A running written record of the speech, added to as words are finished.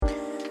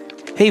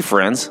Hey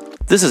friends,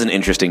 this is an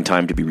interesting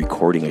time to be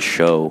recording a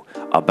show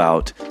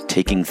about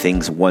taking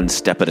things one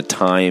step at a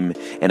time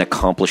and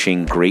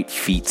accomplishing great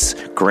feats,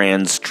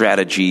 grand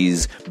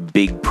strategies,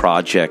 big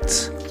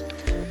projects.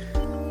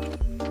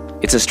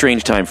 It's a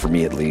strange time for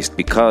me, at least,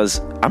 because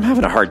I'm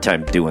having a hard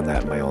time doing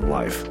that in my own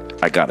life.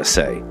 I gotta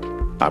say,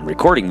 I'm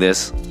recording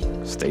this,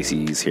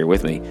 Stacy's here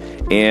with me,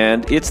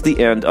 and it's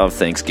the end of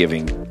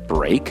Thanksgiving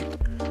break,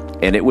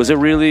 and it was a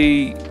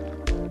really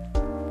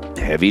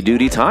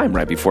heavy-duty time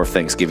right before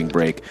Thanksgiving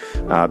break.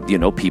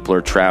 People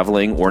are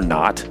traveling or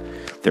not.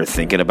 They're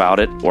thinking about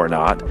it or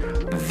not.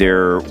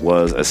 There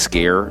was a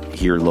scare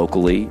here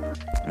locally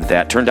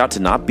that turned out to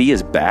not be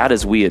as bad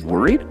as we had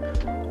worried,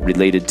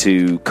 related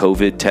to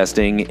COVID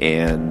testing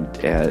and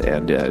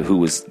who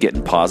was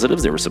getting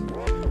positives. There were some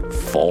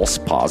false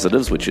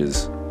positives, which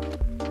is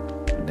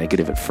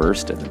negative at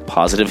first and then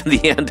positive in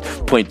the end.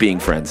 Point being,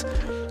 friends,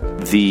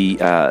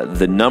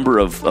 the number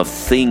of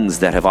things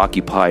that have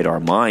occupied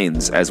our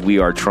minds as we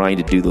are trying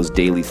to do those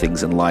daily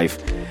things in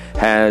life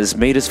has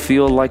made us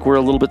feel like we're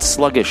a little bit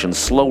sluggish and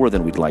slower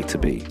than we'd like to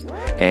be.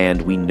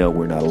 And we know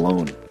we're not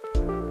alone.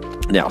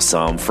 Now,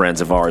 some friends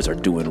of ours are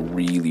doing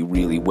really,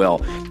 really well,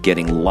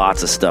 getting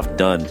lots of stuff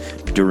done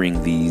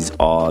during these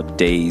odd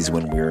days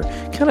when we're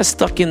kind of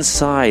stuck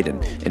inside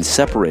and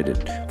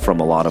separated from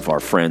a lot of our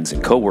friends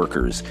and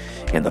coworkers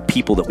and the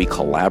people that we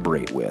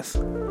collaborate with.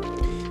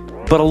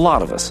 But a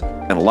lot of us,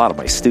 and a lot of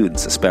my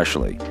students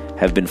especially,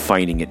 have been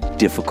finding it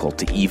difficult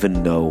to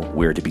even know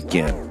where to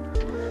begin.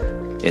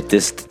 At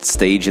this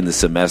stage in the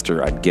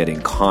semester, I'm getting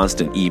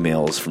constant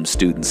emails from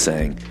students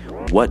saying,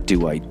 "What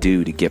do I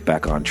do to get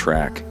back on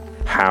track?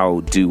 How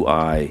do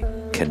I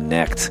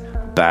connect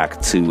back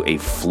to a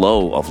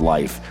flow of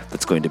life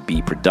that's going to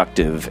be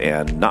productive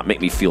and not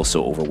make me feel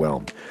so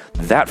overwhelmed?"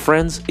 That,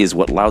 friends, is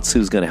what Lao Tzu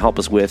is going to help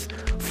us with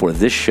for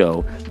this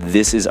show.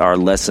 This is our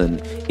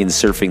lesson in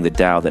surfing the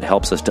Tao that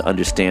helps us to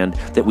understand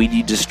that we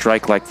need to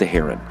strike like the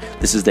heron.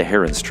 This is the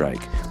heron strike.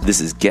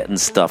 This is getting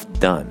stuff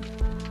done.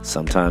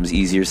 Sometimes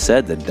easier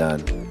said than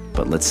done,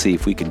 but let's see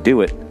if we can do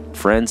it.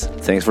 Friends,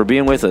 thanks for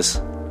being with us.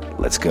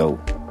 Let's go.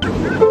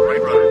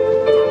 Right rudder,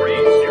 30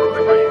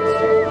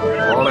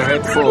 degrees. All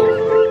ahead full.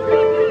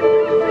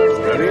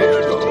 Steady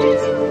as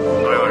goes.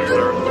 Aye, aye,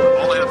 sir.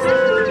 All ahead full.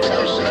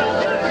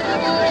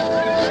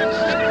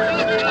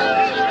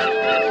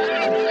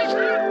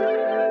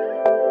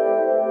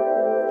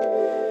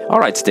 All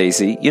right,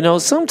 Stacy,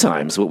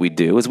 sometimes what we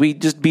do is we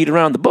just beat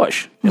around the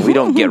bush and we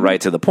don't get right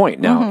to the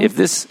point. Now, if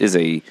this is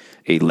a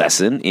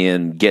lesson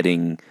in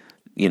getting,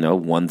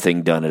 one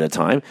thing done at a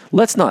time,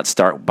 let's not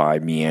start by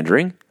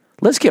meandering.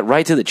 Let's get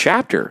right to the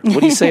chapter. What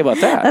do you say about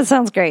that? That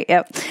sounds great.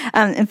 Yep.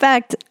 In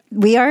fact,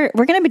 we're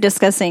going to be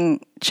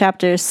discussing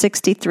chapters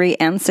 63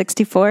 and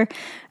 64.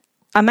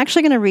 I'm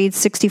actually going to read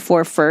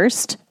 64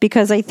 first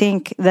because I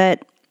think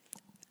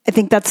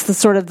that's the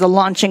sort of the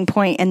launching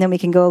point, and then we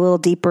can go a little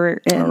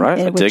deeper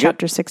with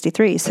chapter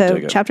 63. So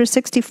chapter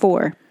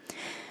 64,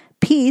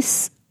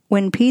 peace,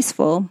 when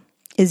peaceful,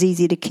 is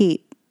easy to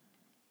keep.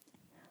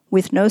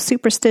 With no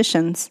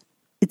superstitions,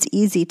 it's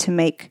easy to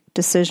make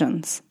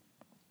decisions.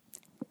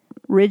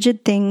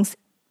 Rigid things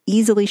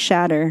easily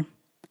shatter.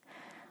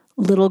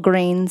 Little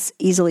grains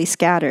easily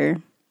scatter.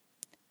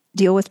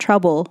 Deal with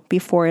trouble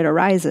before it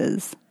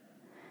arises.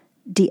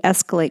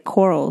 De-escalate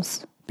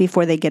quarrels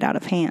before they get out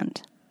of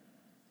hand.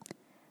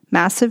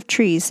 Massive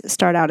trees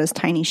start out as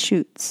tiny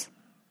shoots.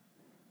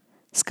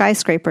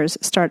 Skyscrapers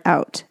start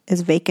out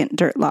as vacant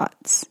dirt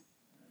lots.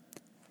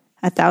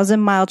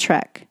 1,000-mile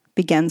trek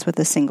begins with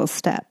a single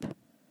step.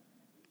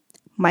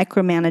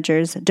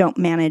 Micromanagers don't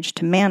manage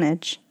to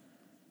manage.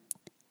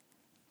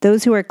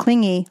 Those who are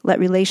clingy let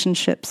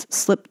relationships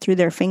slip through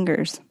their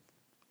fingers.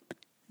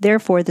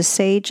 Therefore, the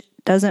sage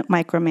doesn't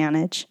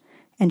micromanage,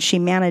 and she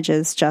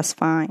manages just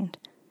fine.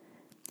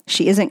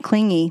 She isn't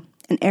clingy,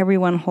 and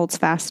everyone holds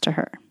fast to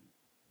her.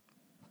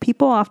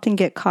 People often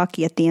get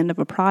cocky at the end of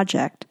a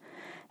project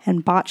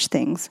and botch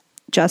things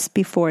just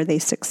before they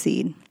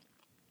succeed.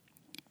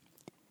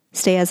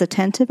 Stay as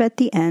attentive at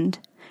the end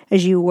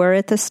as you were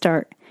at the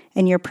start,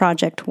 and your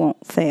project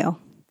won't fail.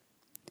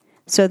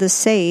 So the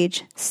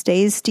sage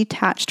stays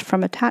detached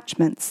from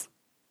attachments.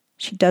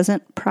 She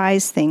doesn't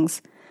prize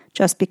things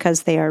just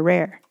because they are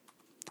rare.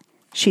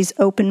 She's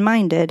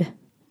open-minded,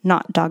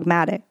 not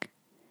dogmatic.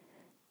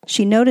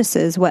 She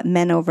notices what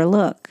men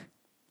overlook.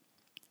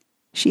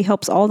 She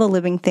helps all the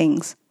living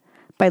things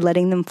by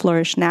letting them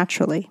flourish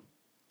naturally.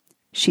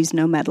 She's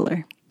no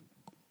meddler.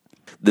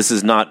 This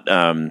is not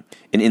an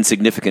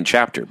insignificant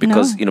chapter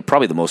because,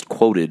 probably the most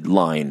quoted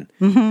line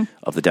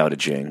of the Tao Te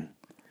Ching.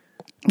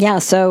 Yeah,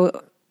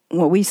 so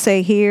what we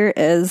say here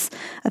is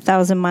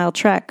 1,000-mile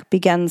trek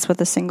begins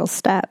with a single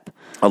step.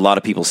 A lot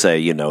of people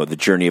say, the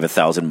journey of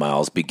 1,000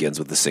 miles begins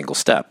with a single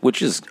step,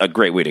 which is a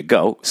great way to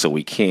go, so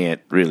we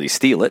can't really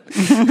steal it.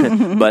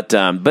 But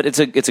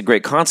it's a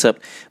great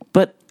concept.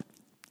 But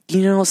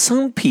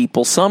some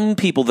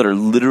people that are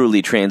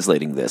literally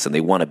translating this and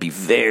they want to be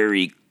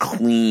very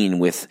clean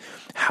with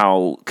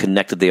how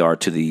connected they are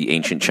to the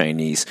ancient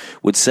Chinese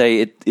would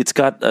say it's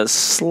got a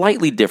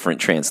slightly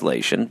different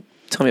translation.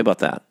 Tell me about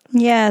that.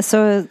 Yeah,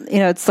 so,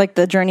 it's like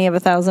the journey of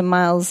 1,000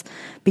 miles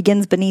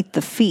begins beneath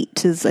the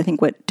feet, is I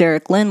think what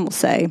Derek Lynn will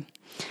say.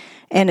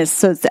 And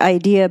it's the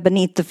idea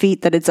beneath the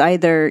feet that it's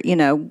either,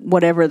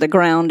 whatever the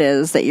ground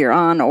is that you're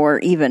on, or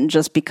even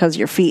just because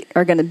your feet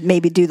are going to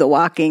maybe do the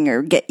walking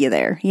or get you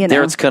there,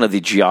 There it's kind of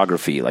the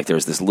geography. Like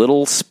there's this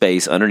little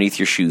space underneath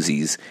your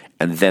shoesies,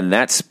 and then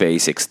that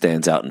space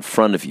extends out in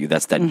front of you.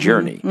 That's that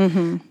journey.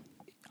 Mm-hmm.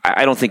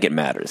 I don't think it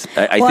matters.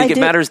 I think it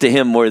matters to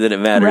him more than it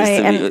matters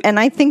to me. And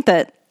I think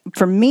that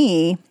for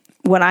me,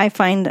 what I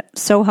find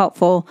so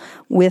helpful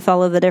with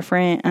all of the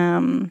different,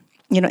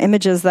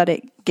 images that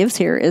it gives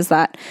here is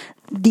that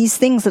these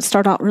things that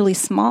start out really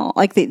small,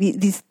 like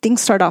these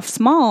things start off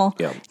small,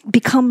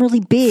 become really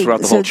big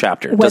throughout the whole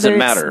chapter. Whether Doesn't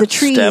matter. It's the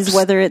trees, steps,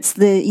 whether it's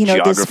the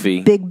geography,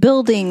 this big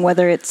building,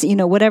 whether it's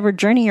whatever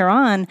journey you're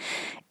on.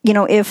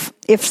 If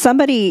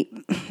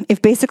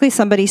basically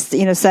somebody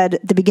said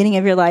at the beginning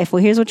of your life,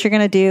 well, here's what you're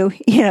going to do.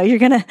 You're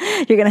going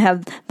to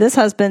have this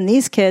husband,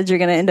 these kids. You're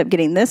going to end up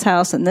getting this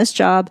house and this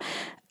job.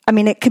 I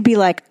mean, it could be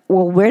like,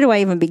 well, where do I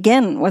even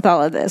begin with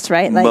all of this,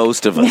 right? Like,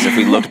 most of us, if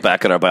we looked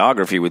back at our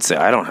biography, would say,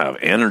 I don't have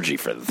energy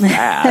for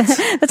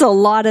that. That's a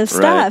lot of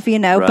stuff,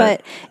 Right.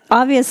 But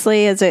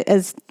obviously,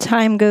 as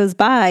time goes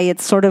by,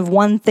 it's sort of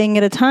one thing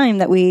at a time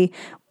that we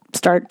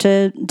start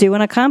to do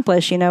and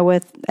accomplish,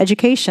 with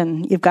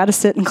education. You've got to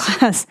sit in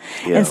class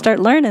and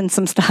start learning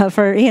some stuff,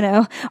 or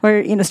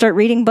start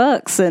reading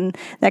books and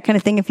that kind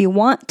of thing if you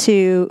want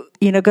to,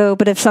 go.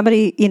 But if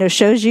somebody,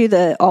 shows you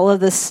all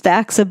of the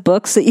stacks of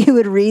books that you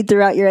would read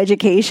throughout your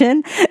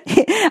education,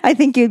 I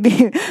think you'd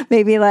be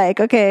maybe like,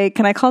 okay,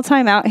 can I call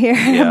time out here?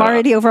 Yeah. I'm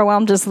already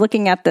overwhelmed just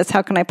looking at this.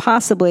 How can I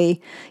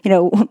possibly,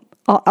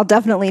 I'll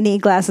definitely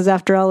need glasses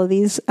after all of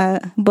these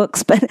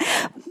books,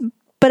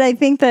 But I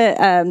think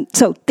that,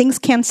 so things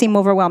can seem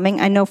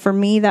overwhelming. I know for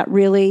me that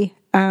really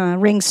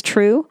rings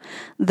true,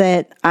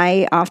 that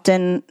I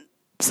often,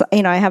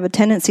 I have a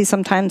tendency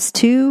sometimes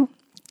to,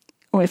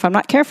 or if I'm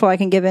not careful, I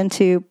can give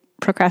into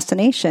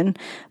procrastination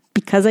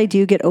because I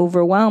do get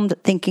overwhelmed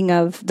thinking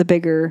of the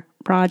bigger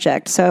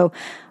project. So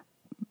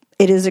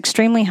it is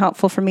extremely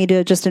helpful for me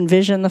to just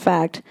envision the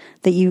fact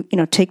that you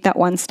take that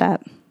one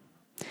step,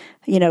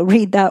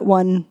 read that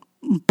one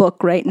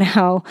book right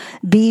now,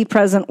 be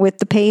present with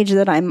the page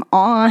that I'm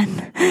on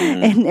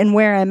and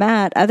where I'm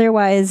at.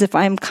 Otherwise, if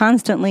I'm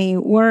constantly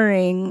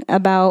worrying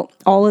about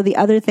all of the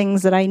other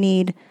things that I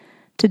need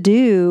to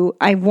do,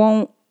 I'm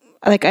not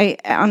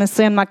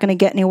going to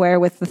get anywhere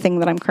with the thing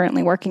that I'm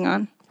currently working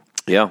on.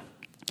 Yeah.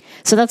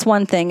 So that's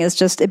one thing, is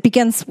just, it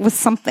begins with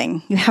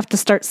something. You have to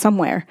start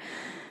somewhere.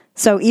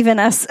 So even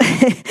us,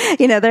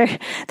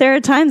 there are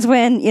times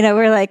when,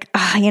 we're like,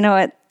 you know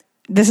what,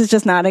 this is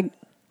just not a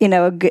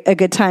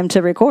good time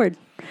to record.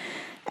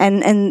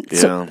 And then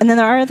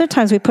there are other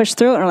times we push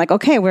through it and we're like,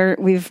 okay,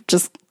 we've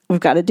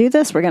got to do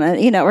this. We're going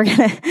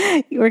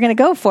to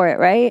go for it.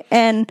 Right.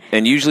 And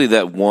usually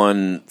that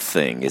one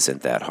thing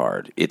isn't that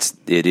hard. It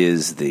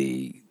is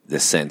the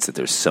sense that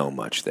there's so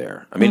much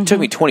there. I mean, It took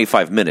me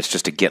 25 minutes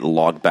just to get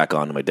logged back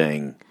onto my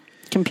dang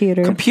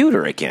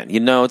computer again.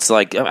 It's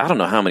like, I don't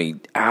know how many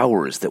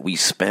hours that we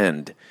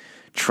spend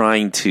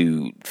trying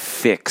to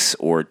fix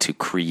or to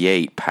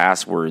create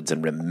passwords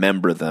and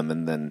remember them,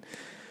 and then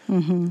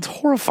it's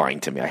horrifying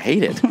to me. I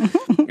hate it,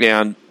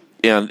 and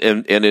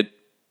it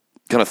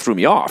kind of threw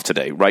me off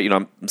today. Right?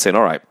 I'm saying,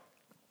 all right,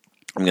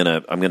 I'm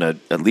gonna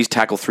at least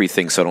tackle 3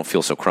 things so I don't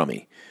feel so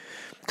crummy,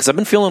 because I've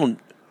been feeling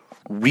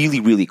really,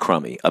 really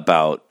crummy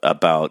about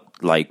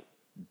like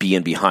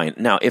being behind.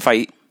 Now, if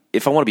I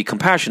want to be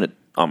compassionate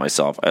on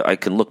myself, I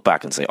can look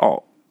back and say,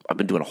 oh, I've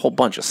been doing a whole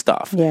bunch of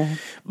stuff. Yeah,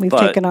 we've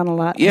taken on a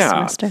lot this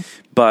semester.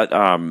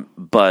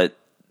 But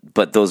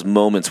those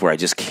moments where I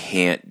just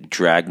can't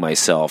drag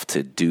myself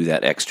to do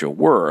that extra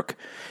work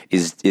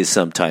is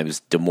sometimes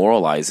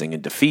demoralizing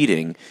and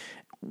defeating.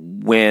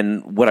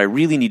 When what I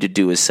really need to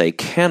do is say,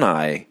 can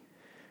I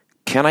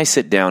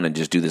sit down and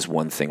just do this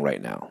one thing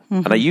right now?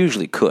 And I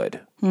usually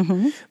could,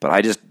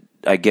 but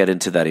I get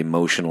into that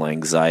emotional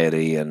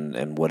anxiety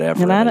and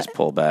whatever, and I just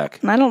pull back.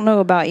 And I don't know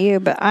about you,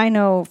 but I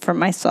know for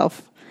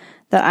myself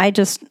that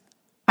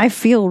I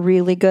feel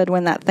really good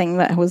when that thing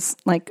that was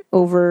like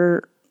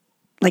over,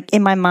 like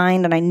in my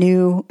mind, and I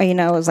knew,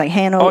 it was like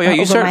hand over, over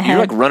my head. You're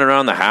like running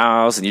around the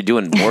house and you're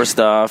doing more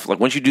stuff. Like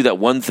once you do that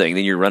one thing,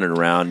 then you're running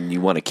around and you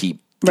want to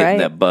keep getting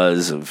that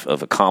buzz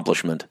of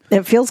accomplishment.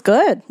 It feels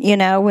good,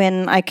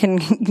 when I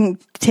can,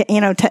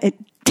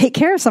 take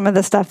care of some of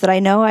the stuff that I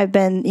know I've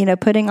been,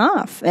 putting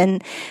off.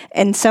 And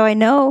so I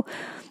know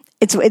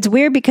it's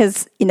weird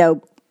because,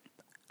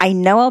 I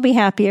know I'll be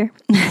happier.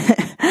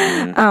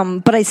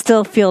 But I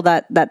still feel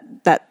that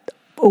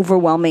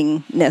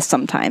overwhelmingness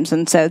sometimes.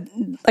 And so,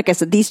 like I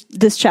said,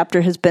 this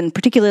chapter has been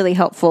particularly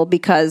helpful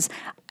because,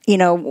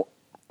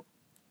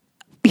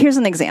 here's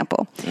an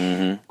example.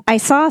 I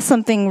saw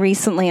something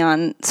recently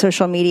on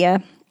social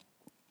media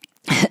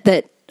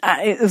that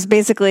it was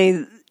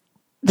basically,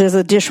 there's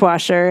a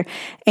dishwasher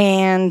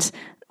and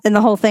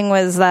the whole thing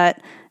was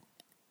that,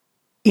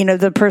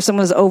 the person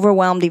was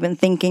overwhelmed even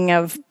thinking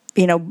of,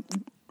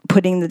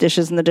 putting the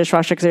dishes in the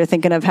dishwasher because they're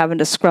thinking of having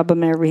to scrub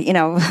them every,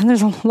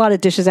 there's a lot of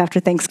dishes after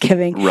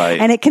Thanksgiving. Right.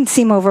 And it can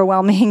seem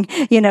overwhelming,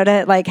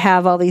 to like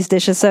have all these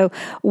dishes. So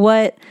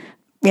what,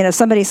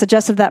 somebody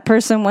suggested that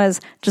person was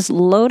just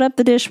load up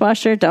the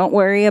dishwasher. Don't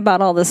worry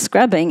about all the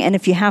scrubbing. And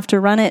if you have to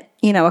run it,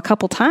 a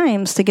couple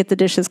times to get the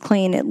dishes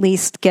clean, at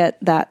least get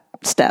that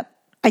step.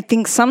 I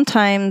think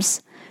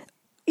sometimes,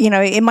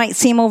 it might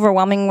seem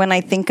overwhelming when I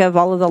think of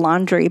all of the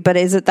laundry, but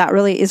is it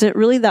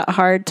really that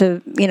hard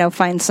to,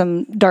 find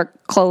some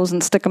dark clothes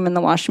and stick them in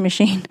the washing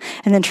machine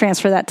and then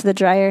transfer that to the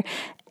dryer?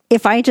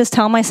 If I just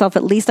tell myself,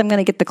 at least I'm going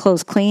to get the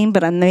clothes clean,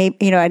 but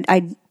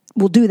I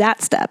will do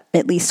that step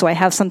at least so I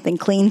have something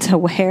clean to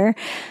wear.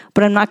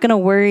 But I'm not going to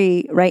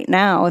worry right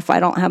now if I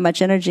don't have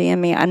much energy in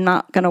me. I'm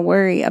not going to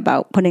worry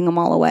about putting them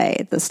all away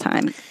at this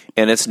time.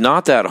 And it's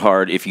not that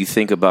hard if you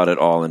think about it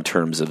all in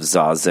terms of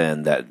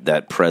zazen,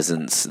 that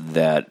presence,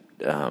 that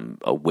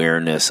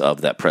awareness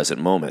of that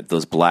present moment.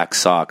 Those black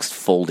socks,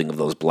 folding of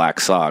those black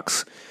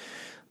socks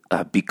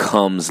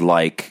becomes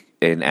like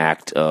an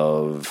act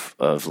of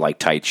like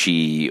Tai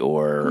Chi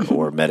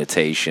or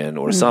meditation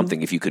or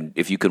something. If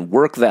you can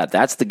work that,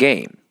 that's the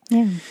game.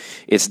 Yeah.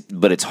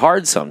 But it's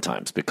hard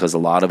sometimes because a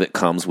lot of it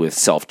comes with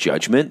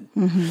self-judgment,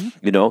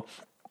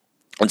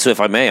 And so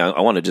if I may,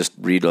 I want to just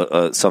read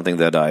something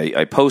that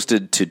I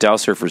posted to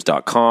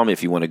dowsurfers.com.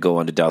 If you want to go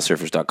onto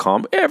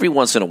dowsurfers.com, every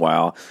once in a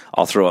while,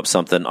 I'll throw up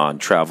something on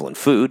travel and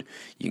food.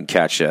 You can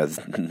catch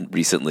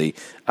recently,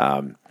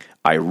 I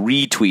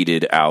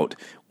retweeted out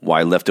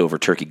why leftover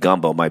turkey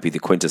gumbo might be the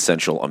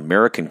quintessential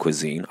American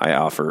cuisine. I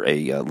offer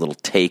a little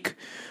take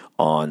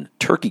on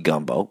turkey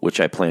gumbo, which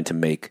I plan to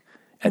make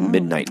at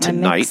midnight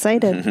tonight. I'm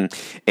excited.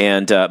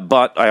 And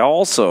but I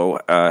also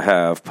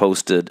have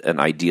posted an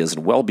ideas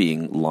and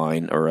well-being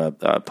line or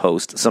a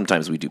post.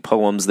 Sometimes we do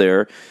poems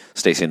there.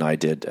 Stacey and I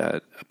did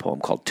a poem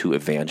called Two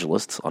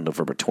Evangelists on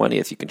November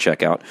 20th. You can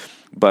check out.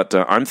 But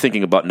I'm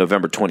thinking about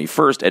November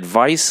 21st,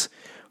 advice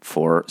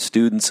for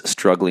students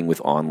struggling with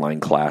online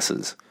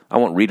classes. I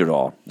won't read it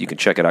all. You can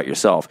check it out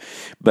yourself.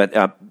 But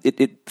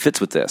it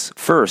fits with this.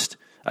 First,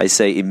 I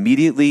say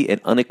immediately and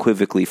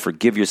unequivocally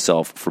forgive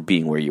yourself for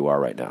being where you are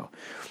right now.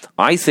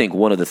 I think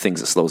one of the things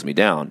that slows me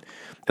down,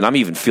 and I'm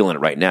even feeling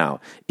it right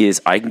now,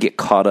 is I can get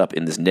caught up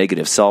in this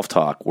negative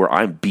self-talk where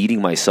I'm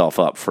beating myself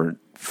up for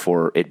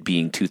it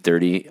being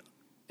 2:30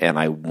 and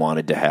I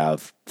wanted to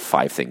have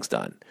 5 things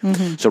done.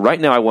 Mm-hmm. So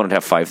right now I wanted to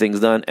have 5 things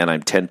done and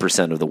I'm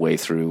 10% of the way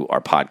through our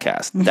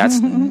podcast.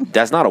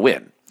 That's not a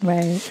win.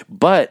 Right.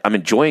 But I'm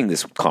enjoying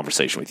this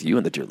conversation with you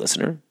and the dear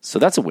listener. So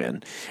that's a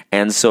win.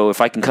 And so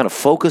if I can kind of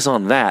focus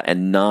on that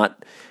and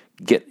not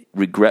get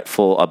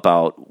regretful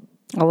about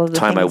all of the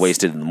time I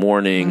wasted in the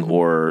morning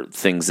or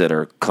things that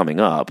are coming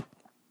up,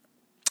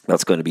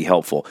 that's going to be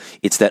helpful.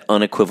 It's that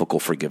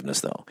unequivocal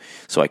forgiveness, though.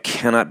 So I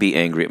cannot be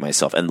angry at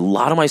myself. And a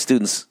lot of my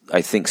students,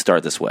 I think,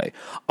 start this way.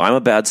 I'm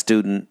a bad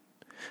student.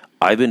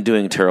 I've been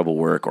doing terrible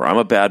work. Or I'm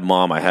a bad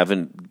mom. I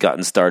haven't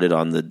gotten started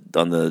on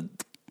the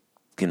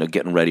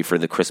getting ready for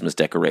the Christmas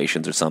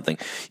decorations or something.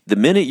 The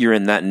minute you're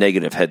in that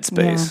negative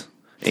headspace,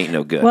 ain't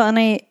no good. Well,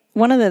 and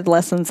one of the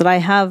lessons that I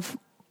have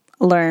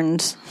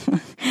learned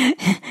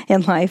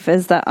in life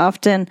is that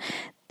often,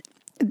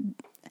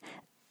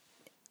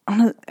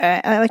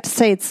 I like to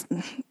say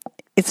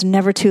it's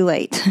never too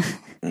late.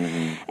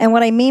 Mm-hmm. And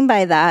what I mean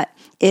by that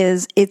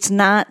is it's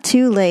not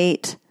too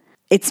late.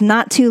 It's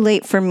not too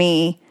late for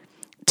me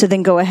to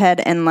then go ahead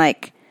and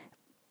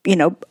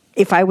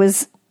if I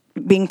was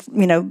being,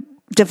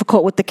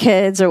 difficult with the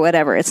kids or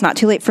whatever, it's not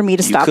too late for me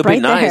to stop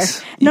right there.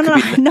 No,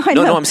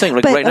 I'm saying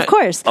but right now. Of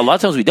course. A lot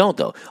of times we don't,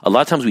 though. A lot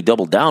of times we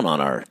double down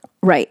on our...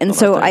 Right. And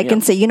so I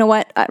can say, you know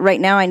what,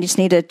 right now I just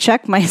need to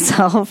check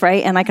myself,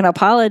 right? And I can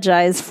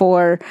apologize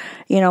for,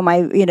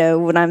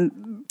 when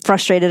I'm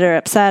frustrated or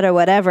upset or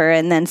whatever,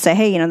 and then say,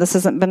 hey, this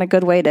hasn't been a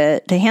good way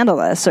to handle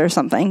this or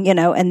something,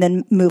 and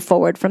then move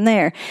forward from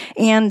there.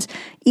 And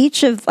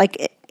each of,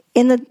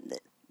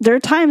 there are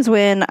times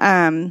when,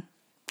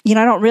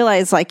 I don't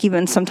realize,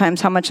 even sometimes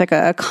how much,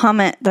 a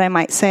comment that I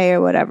might say or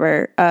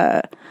whatever,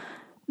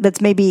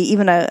 that's maybe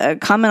even a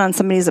comment on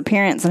somebody's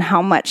appearance and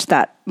how much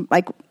that,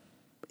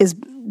 is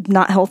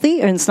not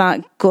healthy and it's not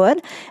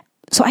good.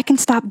 So I can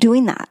stop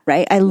doing that,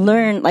 right? I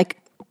learn,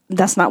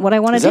 that's not what I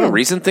want to do. Is that a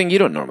recent thing? You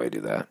don't normally do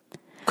that.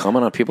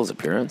 Comment on people's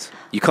appearance?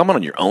 You comment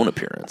on your own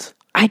appearance.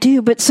 I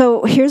do, but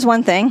so here's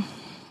one thing.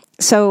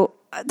 So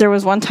there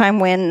was one time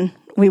when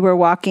we were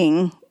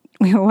walking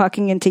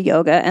into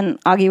yoga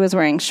and Augie was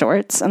wearing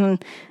shorts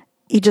and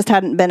he just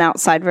hadn't been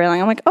outside very long.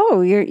 I'm like,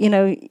 oh,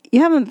 you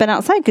haven't been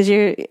outside because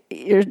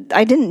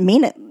I didn't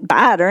mean it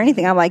bad or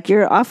anything. I'm like,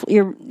 you're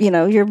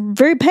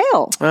very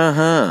pale.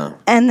 Uh-huh.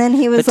 And then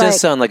he was it does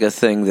sound like a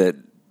thing that,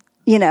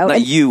 not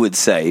you would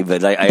say,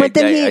 but I know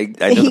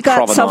he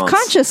got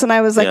self-conscious and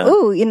I was like,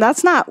 ooh,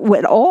 that's not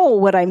at all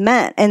what I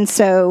meant. And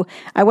so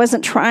I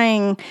wasn't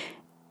trying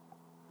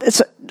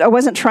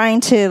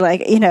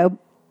to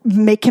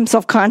make him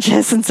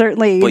self-conscious and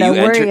certainly,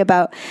 worry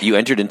about. You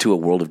entered into a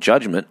world of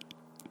judgment.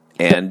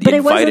 and But it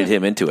invited wasn't-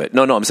 him into it.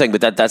 No, I'm saying,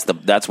 but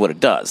that's what it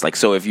does. Like,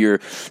 so if you're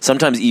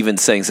sometimes even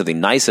saying something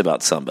nice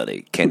about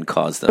somebody can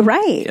cause them.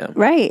 Right, Yeah.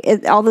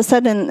 right. All of a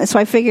sudden, so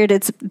I figured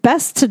it's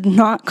best to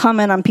not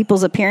comment on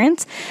people's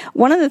appearance.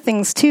 One of the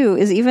things too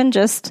is even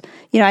just,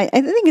 I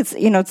think it's,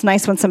 it's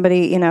nice when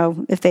somebody,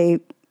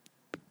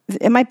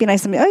 it might be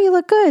nice to me, oh, you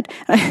look good.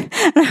 And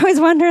I always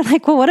wonder,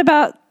 like, well, what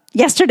about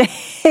yesterday?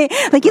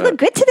 Like, you look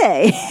good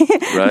today.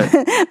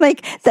 Right.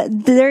 Like,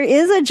 there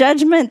is a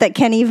judgment that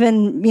can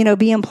even,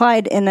 be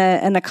implied in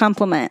a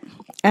compliment.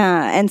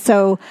 And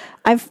so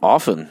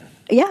Often.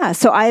 Yeah,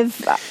 so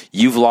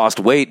You've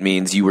lost weight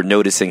means you were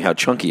noticing how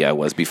chunky I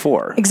was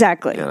before.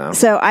 exactly. You know?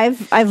 So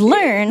I've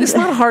learned It's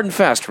not a hard and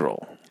fast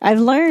rule. I've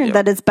learned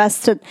that it's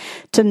best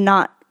to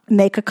not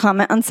make a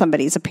comment on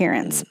somebody's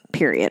appearance.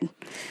 Period.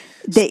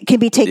 They can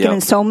be taken in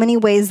so many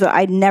ways that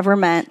I never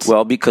meant.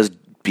 Well, because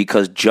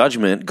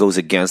judgment goes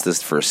against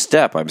this first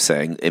step, I'm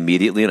saying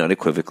immediately and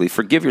unequivocally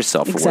forgive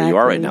yourself for where you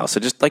are right Exactly. now. So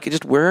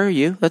just where are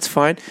you? That's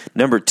fine.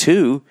 Number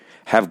 2,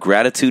 have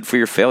gratitude for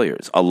your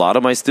failures. A lot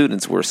of my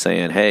students were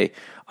saying, hey,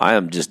 I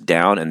am just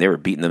down, and they were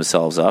beating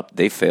themselves up.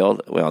 They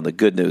failed. Well, the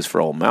good news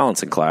for old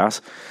Mallance in class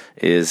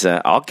is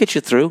I'll get you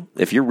through.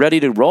 If you're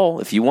ready to roll,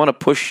 if you want to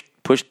push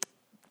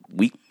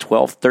week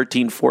 12,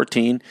 13,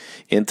 14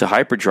 into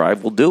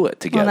hyperdrive, we'll do it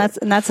together. Well,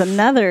 that's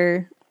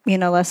another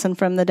lesson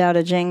from the Tao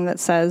Te Ching that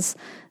says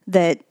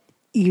that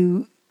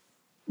you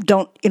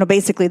don't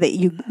basically that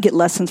you get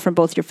lessons from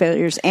both your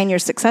failures and your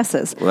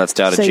successes. Well, that's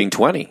Tao Te Ching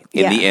 20.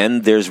 In Yeah. the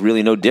end, there's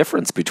really no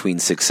difference between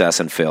success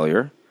and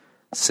failure,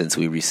 since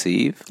we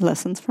receive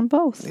Lessons from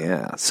both.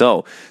 Yeah.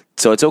 So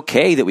it's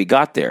okay that we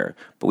got there,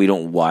 but we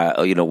don't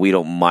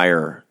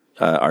mire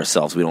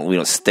ourselves. We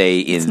don't stay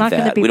in It's not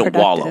gonna that. be We don't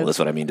productive. wallow. That's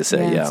what I mean to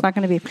say. Yeah. It's not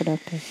going to be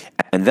productive.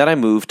 And then I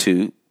move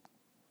to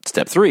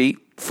step 3,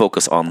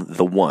 focus on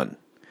the one.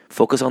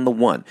 Focus on the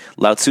one.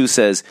 Lao Tzu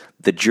says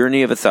the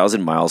journey of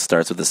 1,000 miles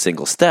starts with a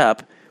single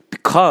step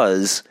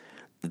because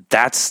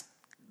that's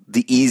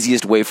the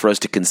easiest way for us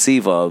to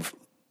conceive of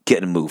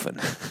getting moving.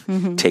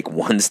 Mm-hmm. Take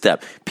one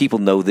step. People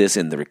know this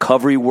in the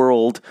recovery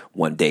world,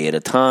 one day at a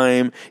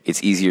time.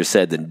 It's easier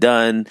said than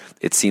done.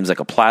 It seems like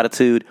a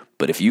platitude,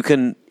 but if you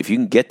can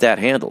get that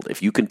handled,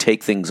 if you can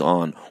take things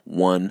on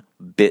one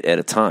bit at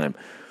a time,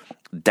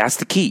 that's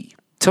the key.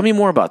 Tell me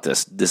more about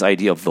this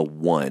idea of the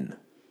one.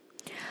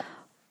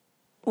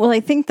 Well,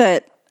 I think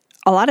that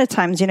a lot of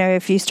times,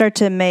 if you start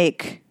to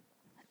make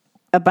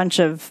a bunch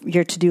of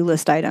your to-do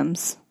list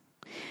items,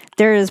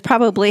 there is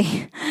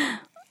probably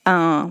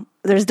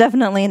there's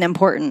definitely an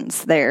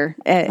importance there.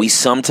 We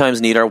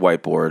sometimes need our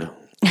whiteboard.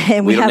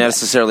 And We don't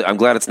necessarily. I'm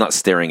glad it's not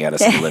staring at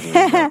us in the living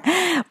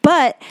room.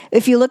 But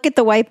if you look at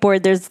the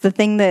whiteboard, there's the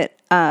thing that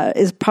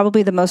is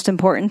probably the most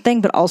important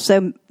thing, but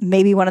also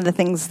maybe one of the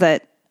things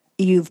that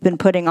you've been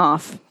putting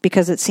off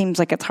because it seems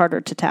like it's harder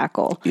to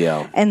tackle.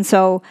 Yeah. And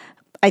so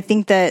I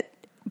think that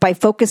by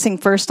focusing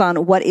first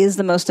on what is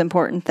the most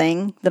important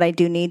thing that I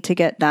do need to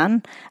get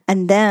done,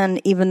 and then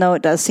even though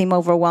it does seem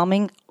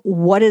overwhelming,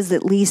 what is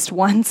at least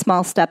one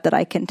small step that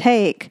I can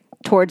take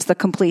towards the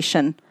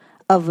completion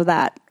of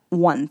that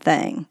one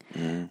thing.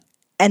 And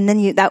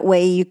then that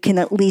way you can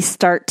at least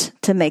start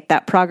to make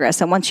that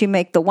progress. And once you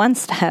make the one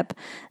step,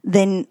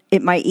 then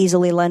it might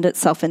easily lend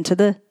itself into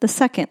the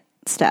second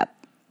step.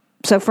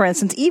 So for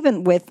instance,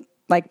 even with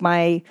like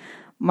my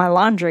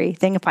laundry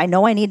thing, if I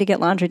know I need to get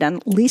laundry done,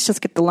 at least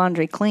just get the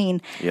laundry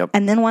clean. Yep.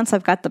 And then once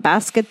I've got the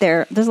basket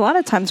there's a lot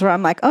of times where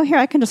I'm like, oh, here,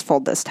 I can just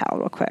fold this towel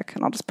real quick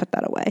and I'll just put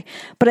that away.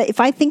 But if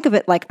I think of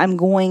it like I'm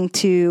going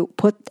to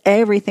put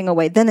everything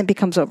away, then it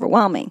becomes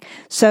overwhelming.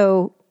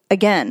 So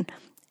again,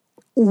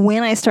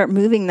 when I start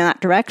moving in that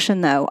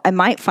direction, though, I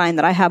might find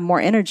that I have more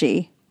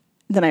energy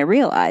than I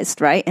realized,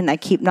 right? And I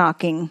keep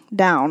knocking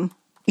down,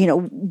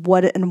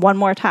 and one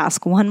more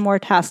task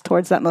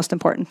towards that most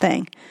important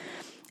thing.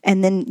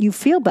 And then you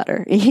feel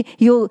better.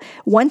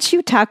 Once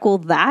you tackle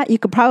that, you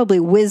could probably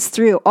whiz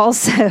through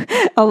also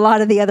a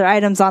lot of the other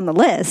items on the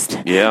list.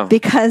 Yeah.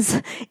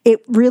 Because it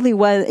really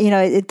was,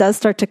 it does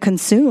start to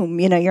consume,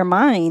 your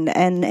mind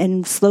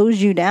and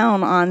slows you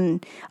down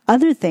on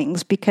other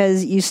things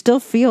because you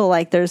still feel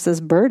like there's this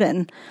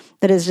burden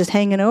that is just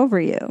hanging over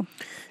you.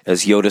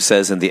 As Yoda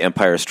says in The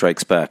Empire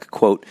Strikes Back,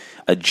 quote,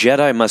 "A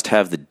Jedi must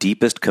have the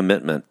deepest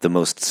commitment, the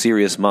most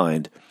serious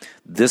mind.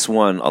 This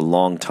one a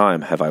long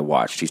time have I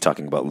watched." He's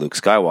talking about Luke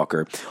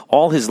Skywalker.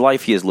 "All his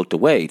life he has looked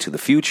away to the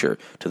future,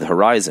 to the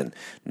horizon,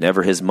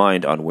 never his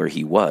mind on where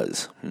he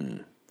was,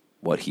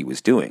 what he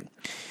was doing."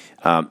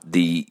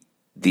 The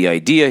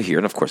idea here,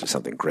 and of course there's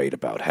something great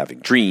about having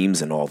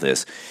dreams and all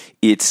this,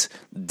 it's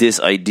this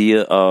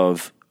idea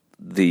of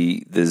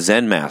the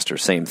Zen master,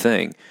 same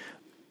thing,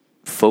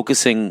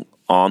 focusing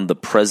on the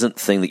present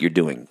thing that you're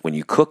doing. When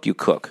you cook, you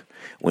cook.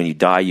 When you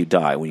die, you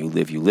die. When you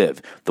live, you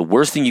live. The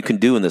worst thing you can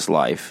do in this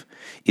life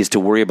is to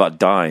worry about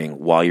dying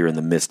while you're in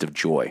the midst of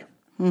joy.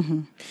 Mm-hmm.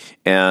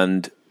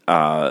 And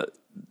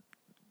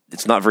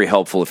it's not very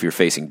helpful if you're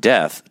facing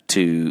death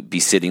to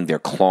be sitting there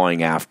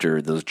clawing after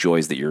those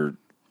joys that you're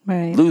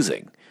Right.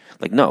 losing.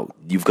 Like, no,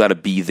 you've got to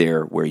be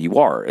there where you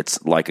are.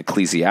 It's like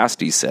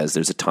Ecclesiastes says,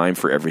 there's a time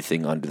for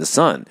everything under the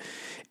sun.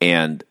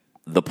 And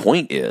the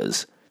point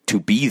is to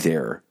be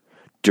there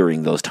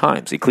during those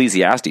times.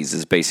 Ecclesiastes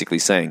is basically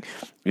saying,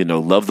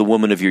 love the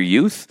woman of your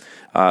youth.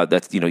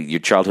 That's, your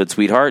childhood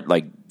sweetheart.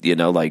 Like,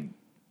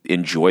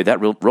 enjoy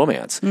that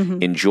romance.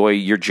 Mm-hmm. Enjoy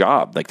your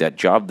job, like that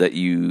job that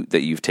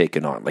you've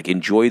taken on. Like,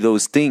 enjoy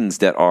those things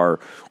that are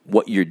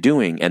what you're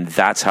doing, and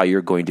that's how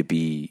you're going to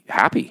be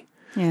happy.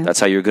 Yeah. That's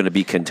how you're going to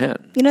be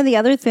content. The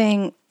other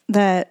thing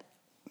that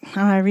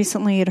I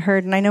recently had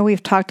heard, and I know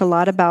we've talked a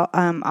lot about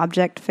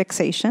object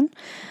fixation,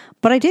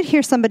 but I did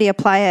hear somebody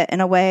apply it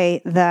in a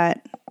way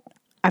that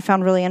I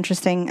found really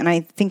interesting, and I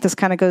think this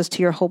kind of goes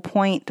to your whole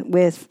point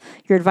with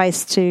your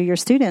advice to your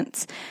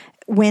students.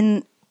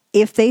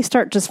 If they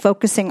start just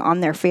focusing on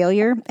their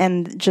failure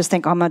and just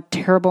think, I'm a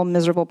terrible,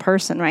 miserable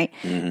person, right?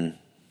 Mm-hmm.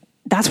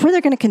 That's where they're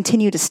going to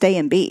continue to stay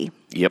and be.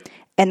 Yep.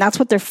 And that's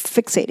what they're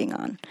fixating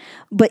on.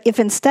 But if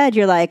instead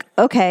you're like,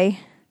 okay,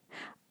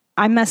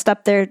 I messed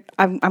up there,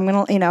 I'm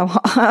going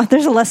to,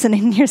 there's a lesson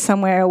in here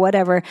somewhere or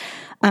whatever.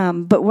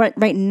 But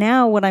right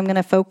now, what I'm going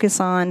to focus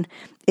on,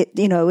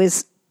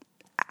 is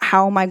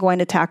how am I going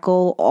to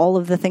tackle all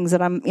of the things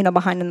that I'm,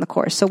 behind in the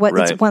course? So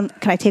can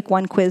I take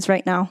one quiz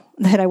right now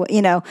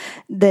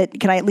that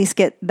can I at least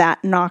get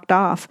that knocked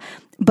off?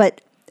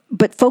 But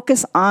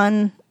focus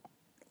on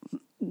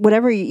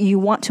whatever you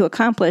want to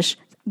accomplish,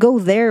 go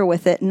there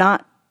with it,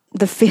 not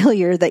the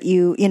failure that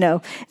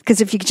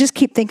because if you just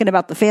keep thinking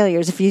about the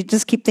failures, if you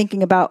just keep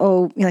thinking about,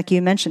 like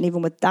you mentioned,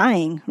 even with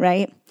dying,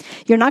 right?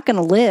 You're not going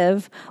to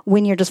live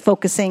when you're just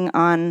focusing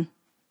on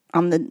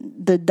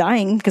the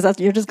dying, because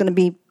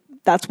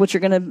that's what you're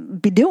going to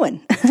be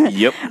doing.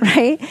 Yep.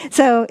 Right?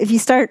 So if you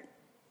start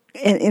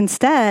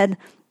instead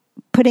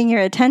putting your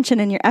attention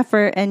and your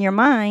effort and your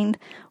mind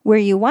where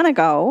you want to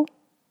go,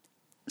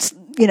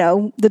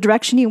 the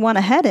direction you want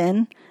to head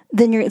in,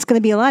 then it's going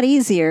to be a lot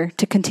easier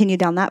to continue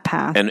down that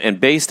path.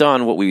 And based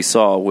on what we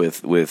saw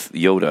with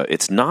Yoda,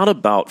 it's not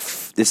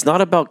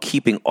about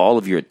keeping all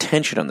of your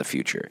attention on the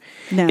future.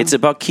 No. It's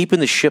about keeping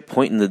the ship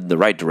pointing in the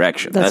right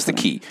direction. That's the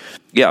key.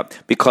 Yeah,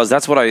 because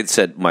that's what I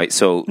said.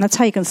 That's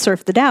how you can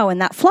surf the Tao in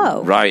that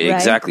flow. Right,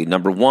 exactly.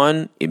 Number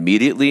 1,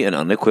 immediately and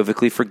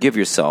unequivocally forgive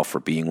yourself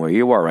for being where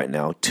you are right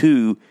now.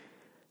 2,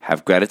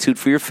 have gratitude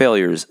for your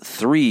failures.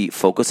 3,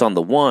 focus on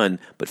the 1.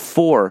 But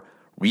 4,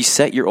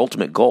 reset your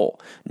ultimate goal.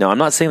 Now, I'm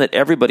not saying that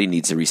everybody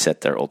needs to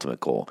reset their ultimate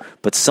goal,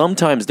 but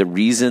sometimes the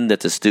reason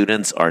that the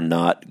students are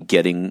not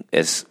getting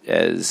as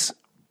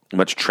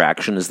much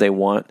traction as they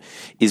want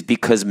is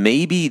because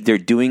maybe they're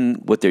doing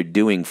what they're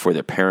doing for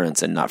their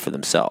parents and not for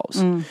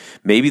themselves. Mm.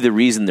 Maybe the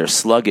reason they're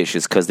sluggish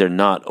is because they're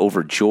not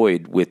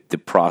overjoyed with the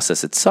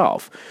process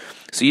itself.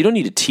 So you don't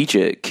need to teach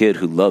a kid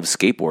who loves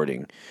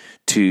skateboarding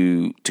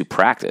to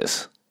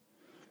practice.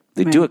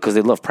 They do it because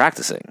they love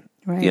practicing,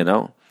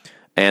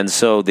 And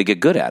so they get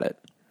good at it.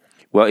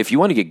 Well, if you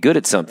want to get good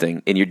at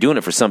something and you're doing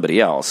it for somebody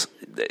else,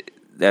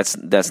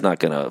 that's not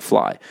going to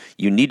fly.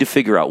 You need to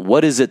figure out,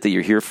 what is it that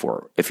you're here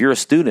for? If you're a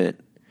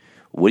student,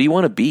 what do you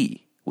want to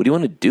be? What do you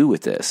want to do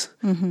with this?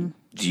 Mm-hmm.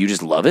 Do you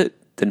just love it?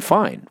 Then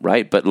fine,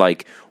 right? But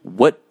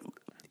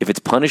if it's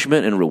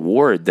punishment and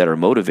reward that are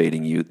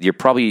motivating you, you're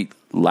probably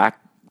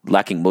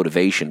lacking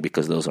motivation,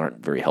 because those aren't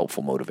very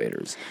helpful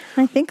motivators.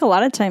 I think a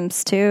lot of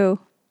times too,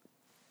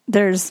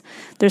 there's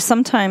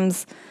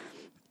sometimes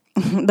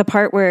the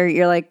part where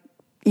you're like,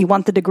 you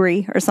want the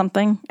degree or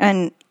something,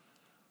 and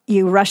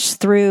you rush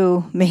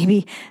through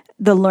maybe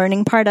the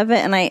learning part of it.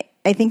 And I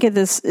think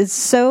there's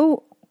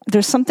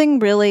something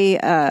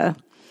really, I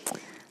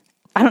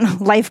don't know,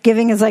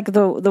 life-giving is like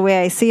the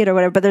way I see it or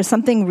whatever, but there's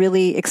something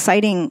really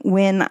exciting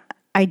when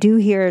I do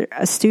hear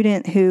a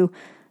student who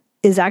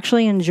is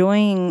actually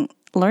enjoying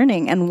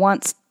learning and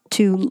wants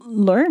to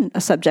learn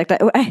a subject.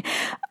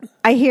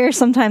 I hear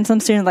sometimes some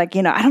students like,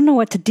 I don't know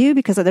what to do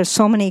because there's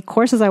so many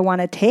courses I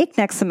want to take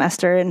next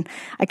semester and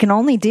I can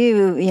only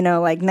do,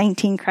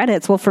 19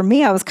 credits. Well, for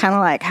me, I was kind of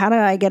like, how do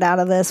I get out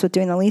of this with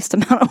doing the least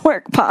amount of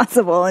work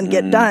possible and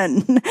get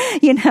done?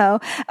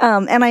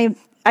 And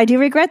I do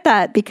regret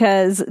that,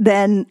 because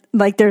then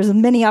there's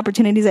many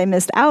opportunities I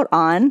missed out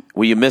on.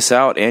 Well, you miss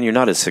out and you're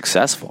not as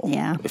successful.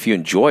 Yeah. If you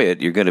enjoy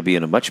it, you're going to be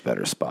in a much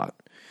better spot.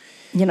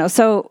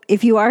 So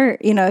if you are,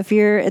 if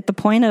you're at the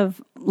point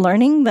of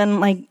learning, then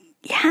make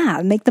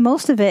the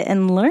most of it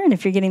and learn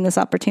if you're getting this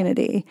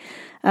opportunity.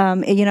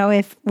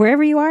 If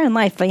wherever you are in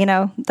life,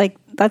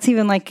 that's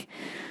even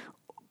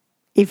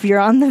if you're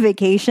on the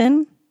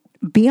vacation,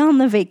 be on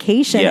the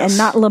vacation and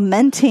not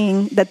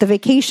lamenting that the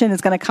vacation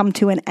is going to come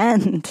to an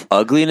end.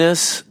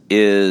 Ugliness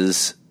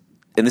is,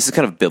 and this is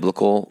kind of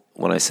biblical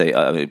when I say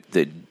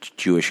the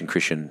Jewish and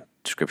Christian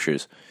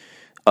scriptures,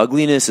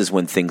 ugliness is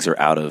when things are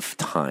out of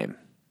time.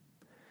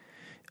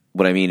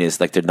 What I mean is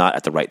they're not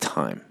at the right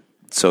time.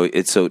 So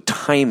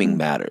timing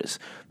matters.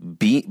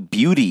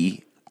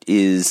 Beauty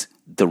is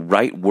the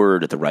right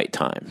word at the right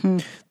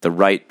time, the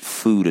right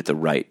food at the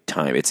right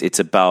time. It's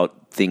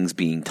about things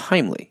being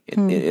timely.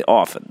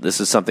 Often, this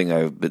is something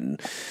I've been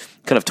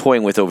kind of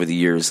toying with over the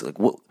years, like,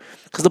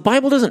 because the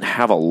Bible doesn't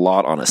have a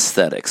lot on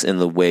aesthetics in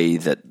the way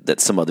that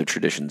some other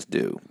traditions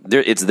do.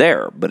 It's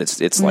there, but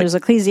it's And like there's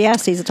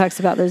Ecclesiastes that talks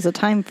about there's a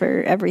time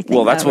for everything.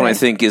 well, that's though, what I right?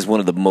 think is one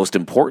of the most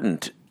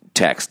important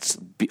texts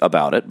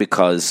about it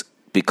because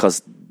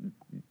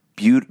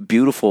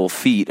beautiful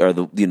feet are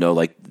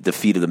like the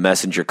feet of the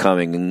messenger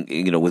coming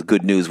and with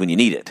good news when you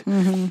need it.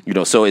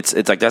 Mm-hmm. So it's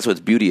like that's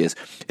what beauty is.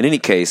 In any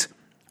case,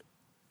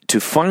 to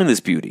find this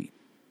beauty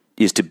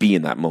is to be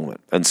in that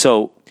moment. And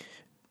so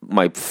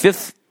my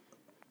fifth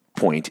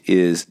point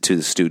is to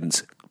the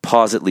students: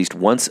 pause at least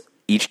once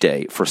each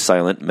day for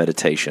silent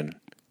meditation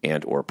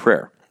and or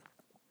prayer.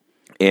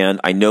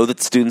 And I know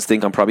that students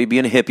think I'm probably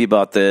being a hippie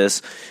about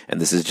this, and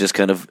this is just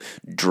kind of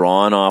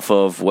drawn off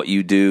of what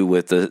you do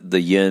with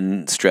the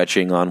yin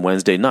stretching on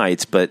Wednesday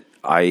nights, but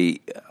I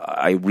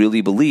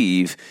really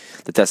believe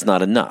that that's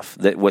not enough.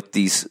 That what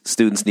these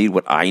students need,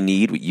 what I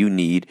need, what you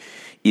need,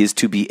 is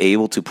to be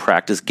able to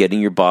practice getting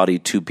your body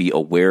to be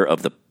aware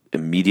of the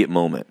immediate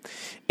moment.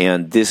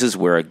 And this is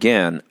where,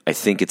 again, I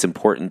think it's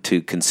important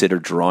to consider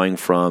drawing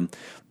from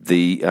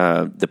the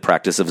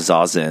practice of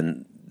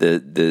Zazen,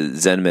 the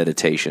Zen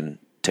meditation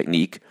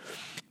technique.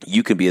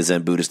 You can be a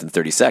Zen Buddhist in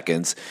 30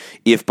 seconds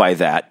if by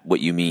that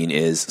what you mean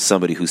is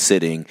somebody who's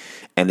sitting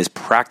and is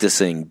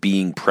practicing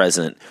being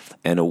present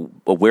and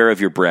aware of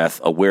your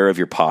breath, aware of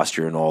your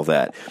posture and all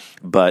that.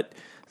 But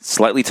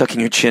slightly tucking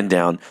your chin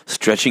down,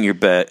 stretching your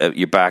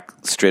back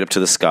straight up to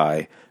the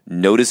sky,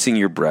 noticing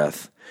your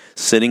breath,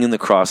 sitting in the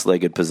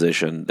cross-legged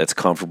position that's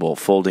comfortable,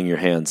 folding your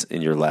hands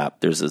in your lap.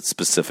 There's a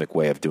specific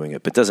way of doing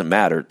it, but it doesn't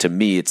matter. To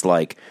me, it's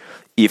like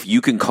if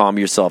you can calm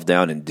yourself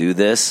down and do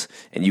this,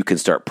 and you can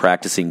start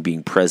practicing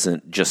being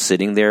present just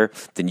sitting there,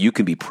 then you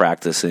can be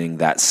practicing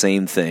that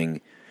same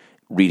thing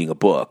reading a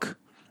book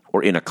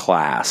or in a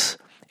class.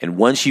 And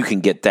once you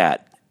can get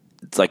that,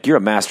 it's like you're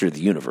a master of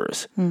the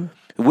universe.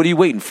 What are you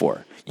waiting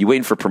for? You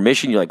waiting for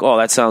permission? You're like, oh,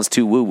 that sounds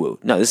too woo-woo.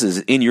 No, this is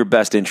in your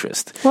best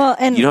interest. Well,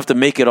 and you don't have to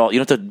make it all. You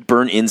don't have to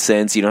burn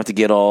incense. You don't have to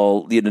get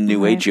all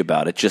new agey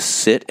about it. Just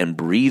sit and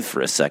breathe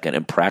for a second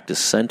and practice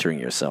centering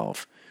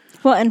yourself.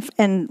 Well,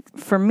 and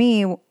for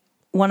me,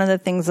 one of the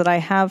things that I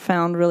have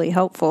found really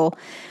helpful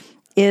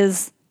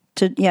is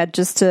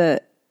just to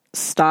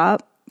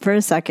stop for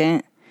a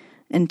second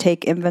and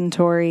take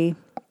inventory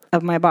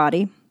of my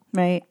body,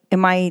 right?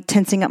 Am I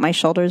tensing up my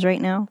shoulders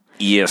right now?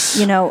 Yes.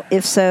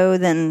 If so,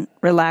 then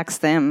relax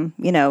them,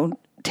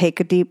 take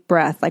a deep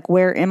breath. Like,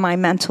 where am I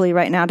mentally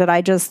right now? Did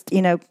I just,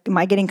 am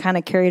I getting kind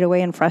of carried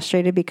away and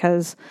frustrated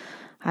because,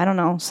 I don't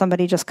know,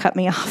 somebody just cut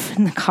me off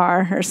in the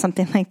car or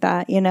something like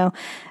that,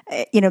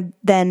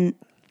 then,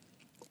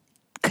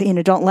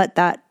 don't let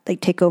that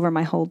take over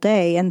my whole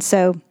day. And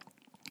so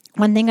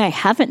one thing I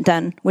haven't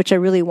done, which I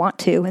really want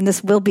to, and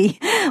this will be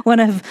I'll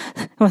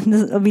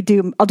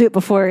do it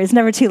before. It's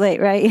never too late,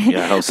 right?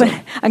 Yeah, I hope so.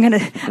 But I'm gonna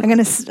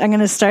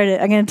start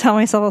it. I'm gonna tell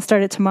myself I'll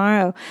start it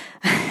tomorrow.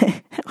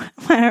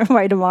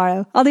 Why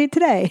tomorrow? I'll do it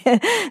today,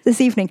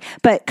 this evening.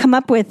 But come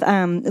up with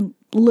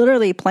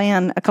literally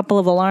plan a couple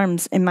of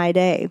alarms in my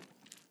day.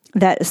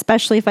 That,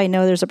 especially if I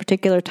know there's a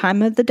particular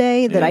time of the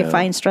day that I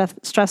find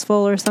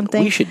stressful or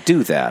something. We should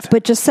do that.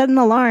 But just set an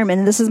alarm,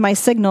 and this is my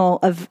signal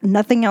of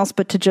nothing else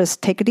but to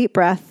just take a deep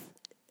breath,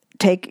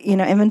 take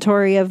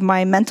inventory of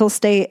my mental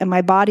state and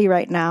my body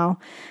right now,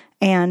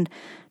 and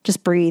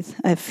just breathe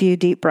a few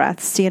deep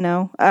breaths.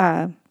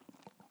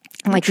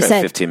 Like you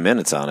said, 15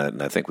 minutes on it,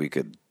 and I think we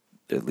could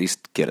at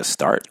least get a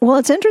start. Well,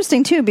 it's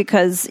interesting too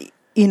because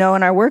in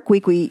our work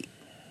week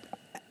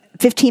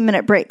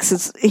 15-minute breaks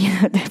is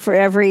for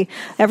every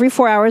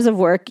 4 hours of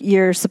work,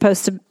 you're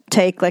supposed to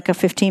take like a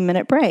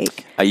 15-minute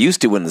break. I used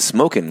to when the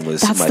smoking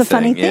was That's my the thing.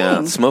 funny thing.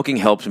 Yeah, smoking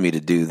helped me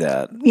to do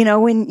that.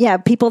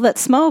 People that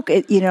smoke,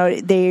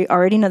 they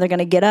already know they're going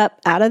to get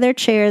up out of their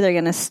chair. They're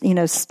going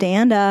to,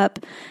 stand up,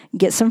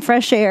 get some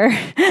fresh air,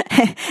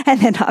 and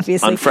then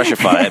obviously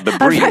unfreshify it, but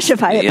breathe.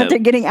 But they're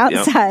getting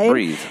outside.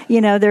 Breathe.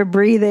 They're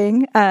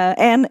breathing,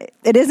 and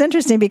it is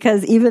interesting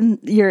because even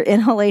your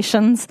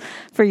inhalations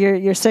for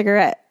your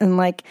cigarette and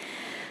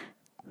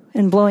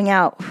blowing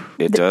out,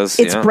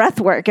 it's breath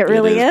work. It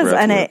really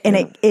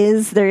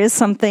is. There is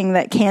something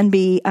that can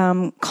be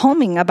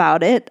calming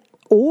about it,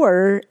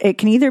 or it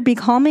can either be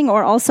calming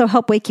or also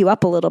help wake you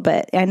up a little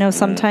bit. I know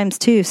sometimes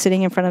too,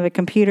 sitting in front of a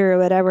computer or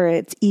whatever,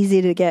 it's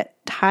easy to get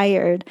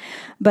tired.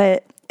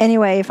 But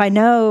anyway, if I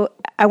know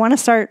I want to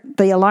start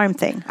the alarm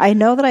thing, I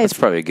know that That's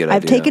probably a good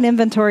I've idea. taken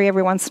inventory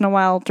every once in a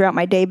while throughout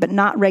my day, but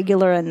not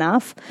regular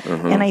enough.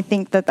 And I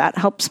think that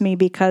helps me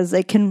because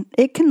it can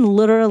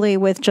literally,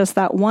 with just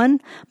that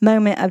one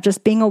moment of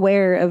just being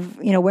aware of,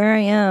 where I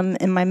am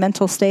in my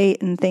mental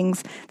state and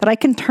things, that I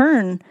can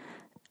turn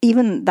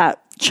even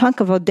that chunk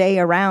of a day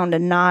around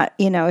and not,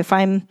 if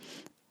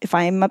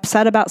I'm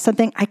upset about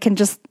something, I can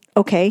just,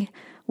 okay,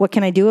 what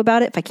can I do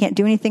about it? If I can't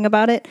do anything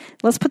about it,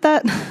 let's put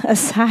that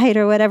aside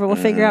or whatever. We'll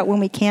figure out when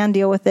we can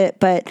deal with it.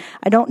 But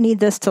I don't need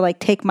this to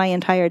take my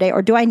entire day.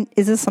 Or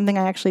is this something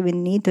I actually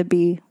even need to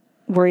be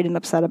worried and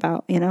upset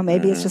about?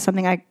 Maybe it's just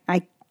something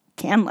I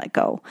can let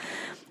go.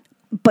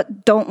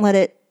 But don't let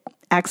it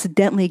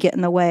accidentally get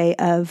in the way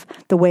of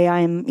the way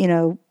I'm,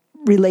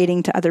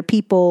 relating to other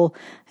people,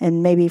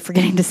 and maybe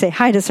forgetting to say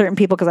hi to certain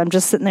people because I'm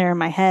just sitting there in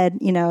my head,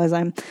 as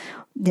I'm,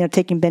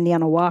 taking Bendy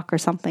on a walk or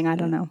something. I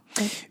don't know.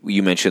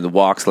 You mentioned the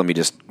walks. Let me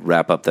just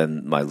wrap up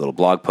then my little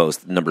blog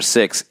post. Number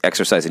 6,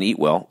 exercise and eat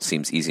well.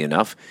 Seems easy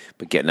enough,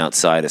 but getting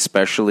outside,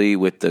 especially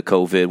with the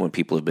COVID, when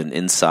people have been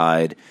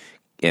inside,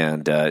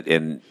 and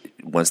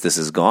once this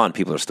is gone,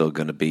 people are still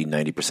going to be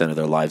 90% of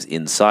their lives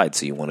inside.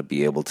 So you want to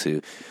be able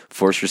to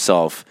force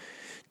yourself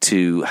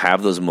to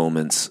have those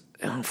moments.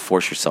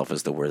 Force yourself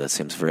is the word that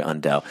seems very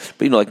undoubt,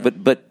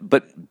 but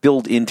but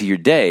build into your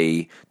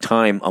day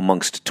time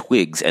amongst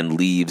twigs and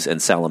leaves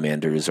and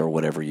salamanders or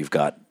whatever you've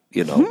got,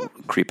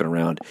 creeping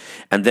around,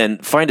 and then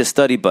find a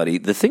study buddy.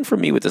 The thing for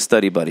me with the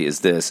study buddy is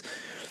this: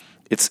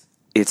 it's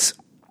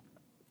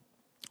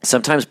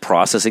sometimes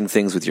processing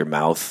things with your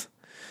mouth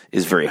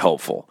is very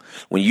helpful.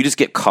 When you just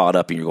get caught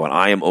up and you're going,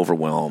 I am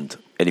overwhelmed,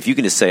 and if you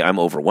can just say I'm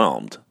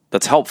overwhelmed,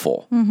 that's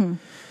helpful. Mm-hmm.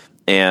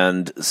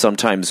 And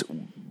sometimes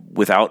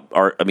without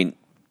I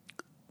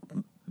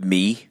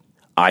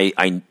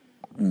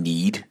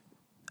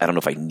don't know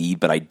if I need,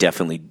 but I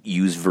definitely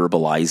use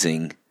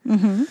verbalizing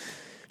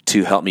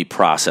to help me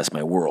process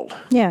my world.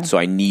 Yeah. So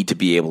I need to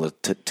be able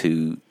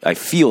to I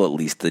feel at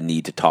least the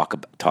need to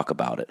talk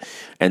about it.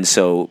 And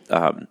so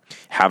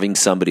having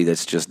somebody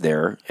that's just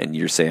there and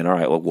you're saying, all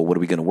right, well, what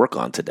are we going to work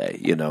on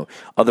today?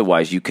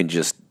 Otherwise you can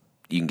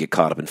get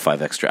caught up in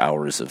 5 extra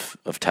hours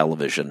of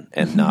television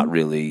and not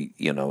really,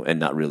 and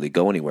not really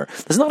go anywhere.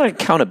 There's not an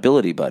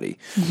accountability buddy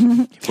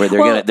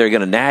where they're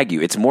gonna nag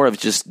you. It's more of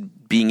just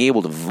being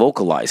able to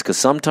vocalize, because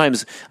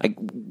sometimes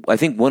I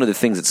think one of the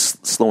things that's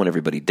slowing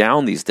everybody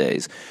down these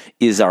days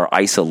is our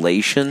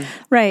isolation.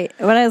 Right.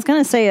 What I was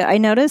going to say, I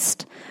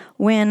noticed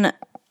when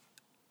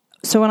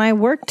I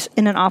worked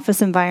in an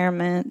office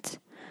environment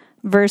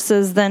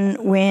versus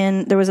then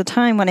when there was a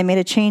time when I made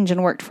a change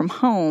and worked from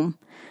home.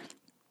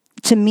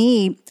 To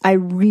me, I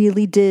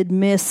really did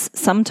miss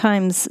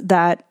sometimes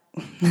that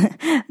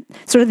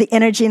sort of the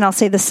energy, and I'll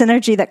say the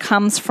synergy that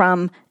comes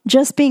from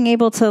just being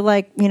able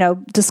to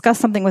discuss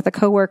something with a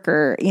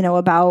coworker,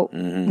 about,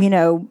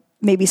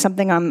 maybe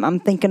something I'm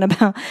thinking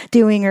about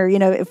doing,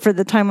 or, for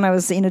the time when I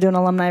was, doing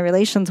alumni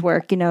relations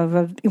work,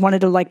 I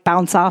wanted to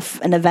bounce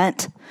off an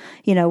event,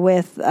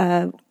 with,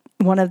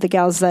 one of the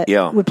gals that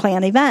would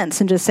plan events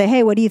and just say,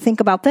 hey, what do you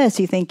think about this?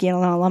 You think, an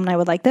alumni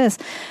would like this?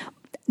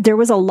 There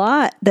was a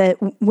lot that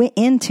went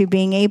into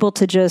being able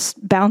to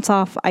just bounce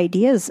off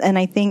ideas. And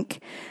I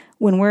think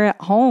when we're at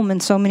home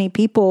and so many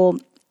people,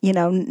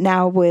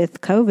 now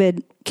with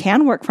COVID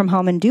can work from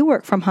home and do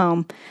work from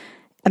home,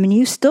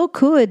 you still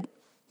could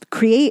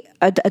create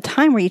a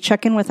time where you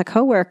check in with a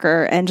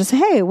coworker and just say,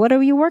 hey, what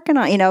are you working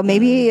on?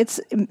 Maybe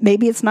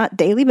it's not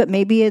daily, but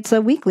maybe it's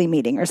a weekly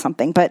meeting or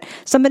something, but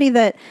somebody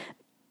that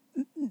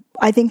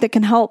I think that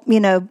can help,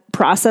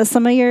 process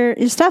some of your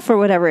stuff or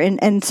whatever.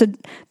 And so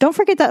don't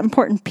forget that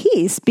important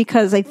piece,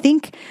 because I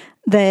think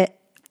that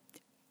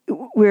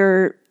we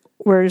are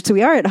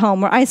at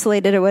home, we're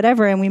isolated or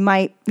whatever, and we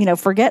might,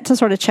 forget to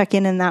sort of check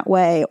in that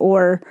way,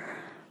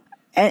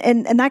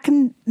 and that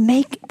can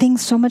make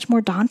things so much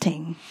more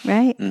daunting,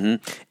 right?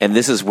 Mm-hmm. And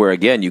this is where,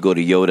 again, you go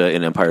to Yoda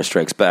in Empire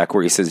Strikes Back,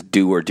 where he says,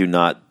 do or do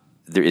not,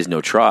 there is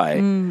no try.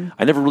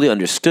 I never really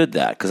understood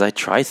that, because I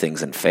try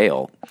things and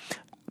fail.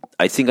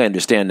 I think I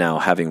understand now,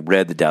 having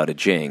read the Tao Te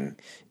Ching,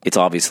 it's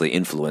obviously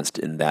influenced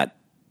in that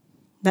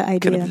idea.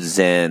 Kind of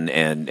Zen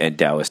and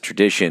Taoist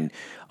tradition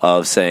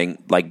of saying,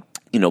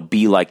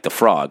 be like the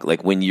frog.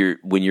 Like when you're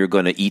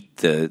going to eat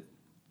the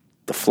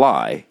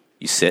fly,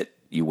 you sit,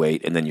 you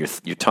wait, and then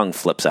your tongue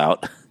flips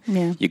out.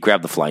 Yeah. You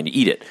grab the fly and you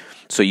eat it.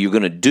 So you're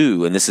going to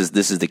do, and this is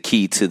the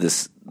key to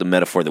this. The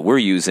metaphor that we're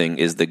using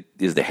is the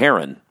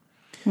heron.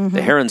 Mm-hmm.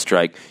 The heron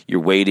strike, you're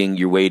waiting,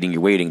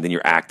 then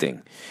you're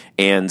acting.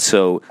 And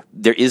so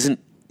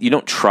you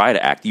don't try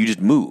to act, you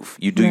just move,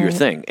 you do your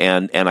thing.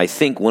 And I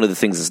think one of the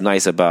things that's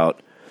nice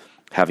about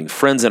having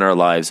friends in our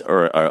lives,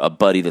 or a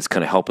buddy that's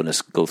kind of helping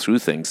us go through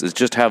things, is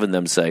just having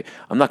them say,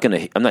 I'm not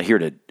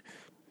here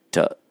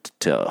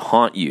to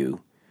haunt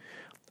you.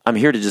 I'm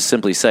here to just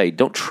simply say,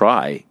 don't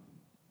try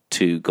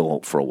to go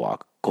for a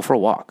walk. Go for a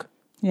walk.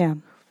 Yeah.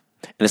 And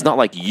it's not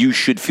like you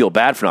should feel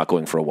bad for not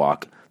going for a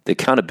walk. The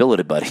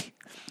accountability buddy,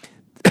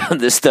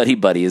 the study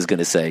buddy, is going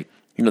to say,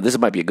 this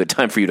might be a good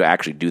time for you to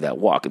actually do that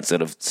walk,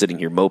 instead of sitting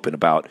here moping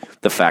about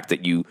the fact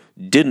that you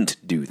didn't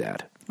do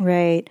that.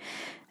 Right.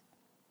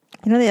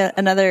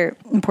 Another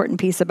important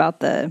piece about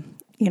the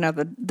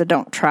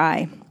don't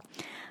try.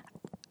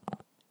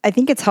 I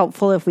think it's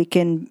helpful if we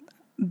can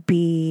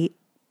be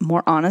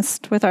more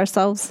honest with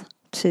ourselves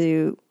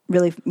to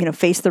really,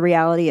 face the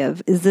reality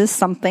of, is this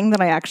something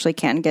that I actually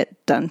can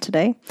get done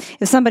today?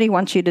 If somebody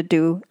wants you to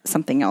do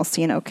something else,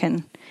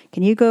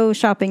 can you go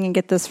shopping and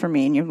get this for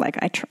me? And you're like,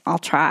 I'll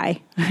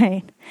try,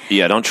 right?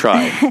 Yeah, don't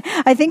try.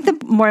 I think the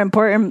more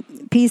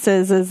important piece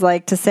is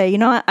to say,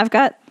 I've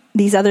got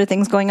these other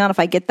things going on. If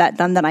I get that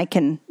done, then I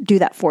can do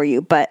that for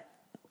you. But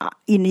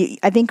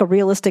I think a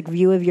realistic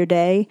view of your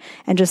day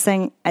and just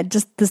saying,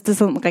 this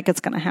doesn't look like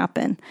it's going to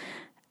happen.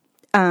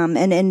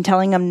 and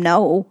telling them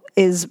no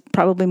is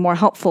probably more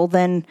helpful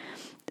than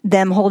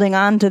them holding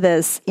on to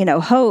this,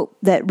 hope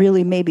that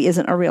really maybe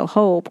isn't a real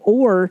hope,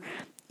 or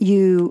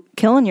you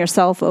killing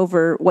yourself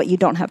over what you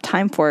don't have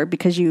time for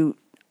because you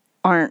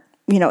aren't,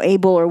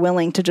 able or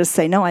willing to just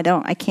say, no,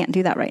 I can't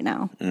do that right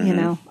now.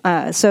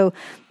 So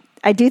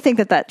I do think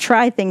that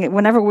try thing,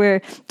 whenever we're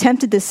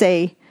tempted to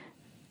say,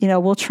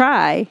 we'll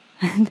try,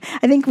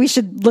 I think we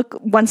should look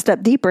one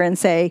step deeper and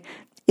say,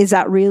 is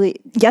that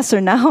really yes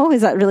or no?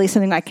 Is that really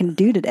something I can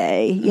do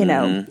today?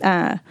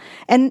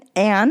 And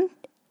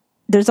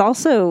there's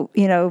also,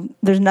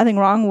 there's nothing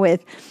wrong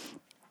with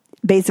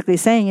basically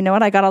saying, you know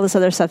what, I got all this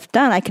other stuff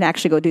done. I can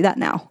actually go do that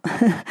now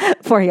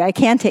for you. I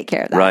can take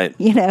care of that. Right.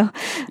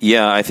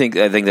 Yeah, I think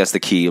that's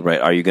the key, right?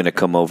 Are you going to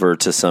come over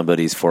to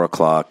somebody's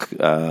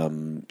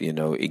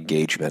 4:00,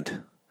 engagement?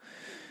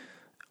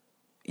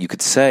 You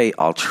could say,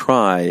 I'll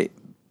try.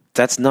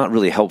 That's not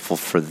really helpful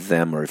for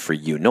them or for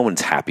you. No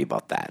one's happy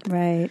about that.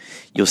 Right.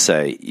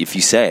 If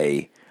you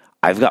say,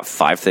 I've got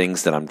 5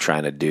 things that I'm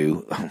trying to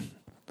do.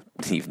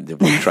 Even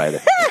try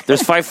that.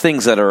 There's 5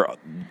 things that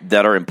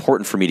are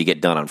important for me to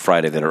get done on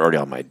Friday that are already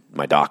on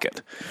my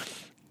docket,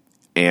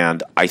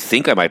 and I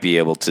think I might be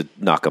able to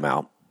knock them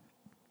out.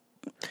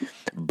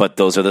 But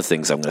those are the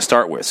things I'm going to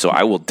start with. So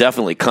I will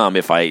definitely come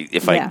if I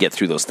get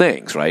through those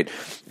things, right?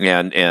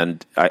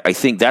 And I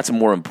think that's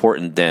more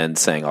important than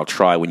saying I'll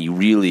try when you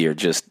really are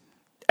just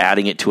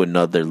adding it to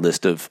another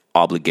list of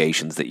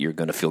obligations that you're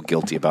going to feel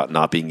guilty about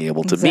not being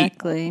able to meet.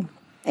 Exactly.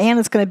 And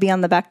it's going to be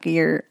on the back of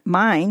your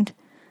mind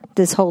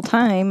this whole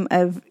time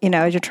of,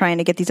 as you're trying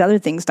to get these other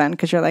things done,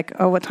 because you're like,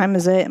 oh, what time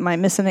is it? Am I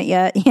missing it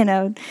yet?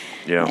 Yeah.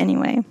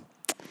 Anyway.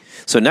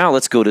 So now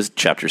let's go to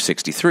chapter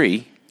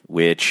 63,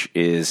 which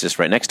is just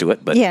right next to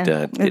it, but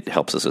it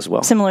helps us as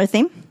well. Similar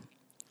theme.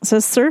 So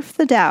surf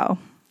the Tao.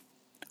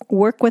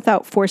 Work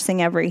without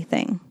forcing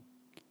everything.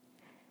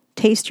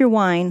 Taste your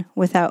wine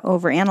without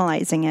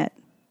overanalyzing it.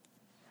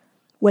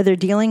 Whether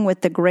dealing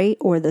with the great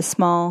or the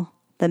small,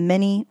 the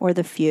many or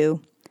the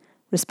few,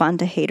 respond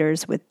to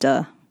haters with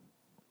duh.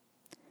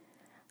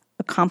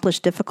 Accomplish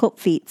difficult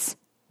feats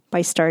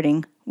by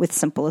starting with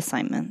simple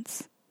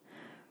assignments.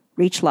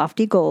 Reach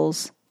lofty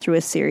goals through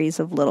a series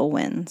of little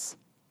wins.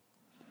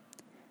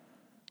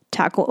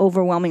 Tackle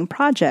overwhelming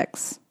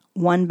projects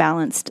one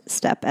balanced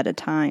step at a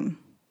time.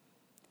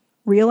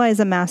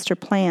 Realize a master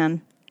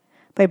plan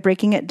by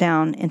breaking it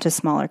down into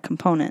smaller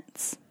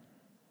components.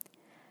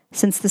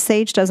 Since the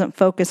sage doesn't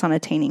focus on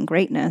attaining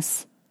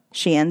greatness,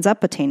 she ends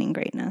up attaining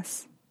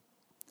greatness.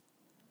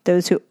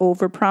 Those who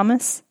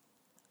overpromise,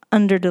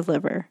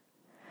 underdeliver.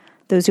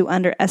 Those who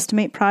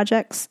underestimate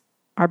projects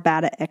are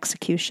bad at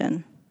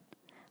execution.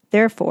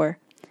 Therefore,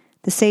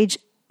 the sage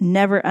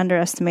never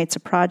underestimates a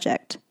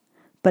project,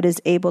 but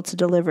is able to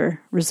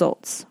deliver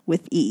results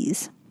with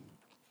ease.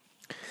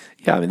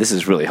 Yeah, I mean, this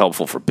is really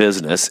helpful for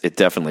business. It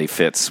definitely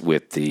fits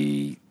with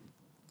the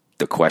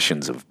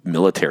questions of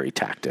military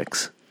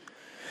tactics.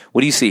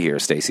 What do you see here,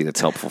 Stacy,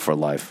 that's helpful for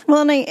life?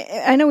 Well, and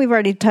I know we've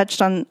already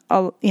touched on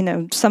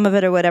some of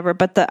it or whatever,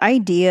 but the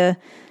idea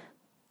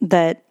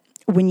that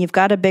when you've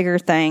got a bigger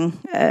thing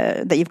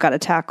that you've got to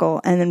tackle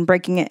and then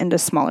breaking it into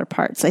smaller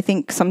parts. I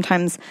think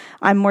sometimes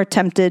I'm more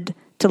tempted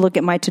to look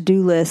at my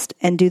to-do list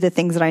and do the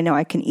things that I know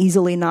I can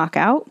easily knock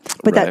out,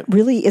 but that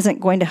really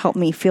isn't going to help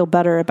me feel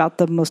better about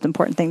the most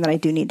important thing that I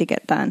do need to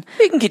get done.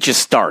 It can get you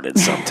started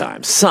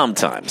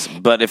sometimes.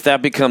 But if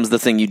that becomes the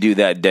thing you do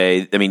that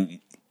day, I mean,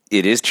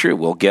 it is true.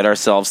 We'll get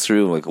ourselves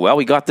through, like, well,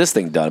 we got this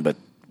thing done, but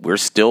we're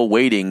still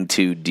waiting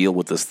to deal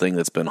with this thing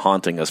that's been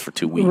haunting us for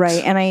 2 weeks.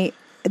 Right, and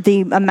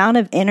the amount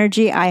of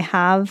energy I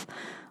have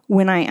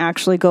when I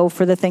actually go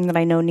for the thing that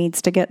I know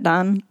needs to get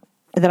done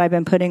that I've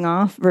been putting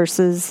off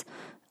versus,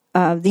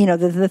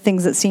 the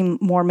things that seem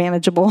more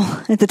manageable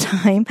at the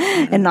time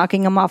and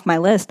knocking them off my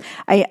list.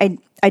 I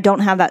don't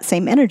have that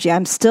same energy.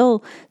 I'm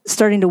still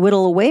starting to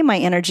whittle away my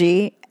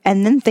energy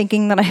and then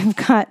thinking that I've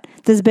got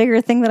this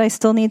bigger thing that I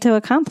still need to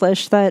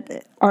accomplish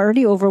that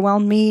already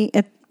overwhelmed me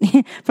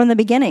from the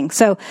beginning.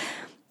 So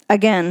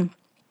again,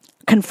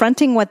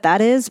 confronting what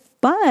that is,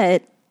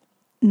 but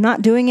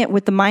not doing it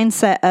with the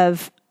mindset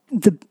of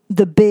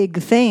the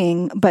big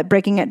thing, but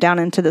breaking it down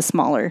into the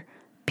smaller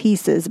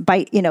pieces,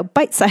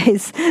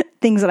 bite-sized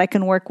things that I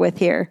can work with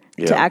here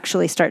to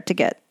actually start to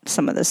get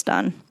some of this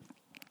done.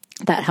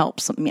 That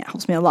helps me. It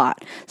helps me a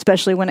lot,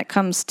 especially when it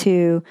comes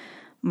to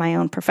my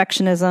own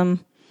perfectionism,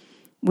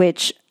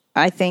 which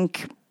I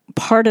think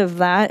part of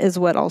that is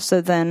what also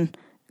then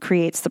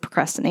creates the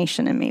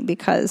procrastination in me,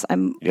 because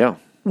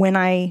when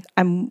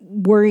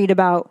I'm worried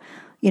about,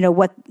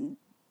 what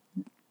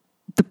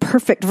the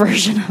perfect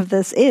version of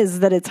this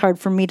is, that it's hard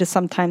for me to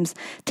sometimes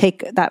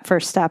take that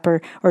first step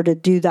or to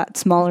do that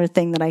smaller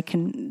thing that I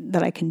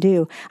can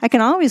do. I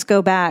can always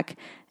go back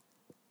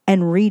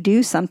and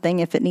redo something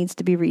if it needs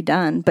to be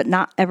redone, but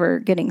not ever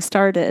getting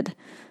started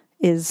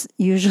is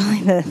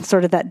usually the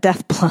sort of that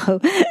death blow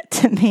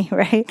to me,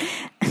 right?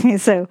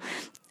 So,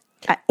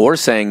 or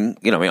saying,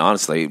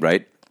 honestly,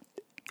 right?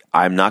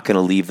 I'm not going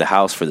to leave the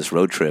house for this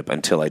road trip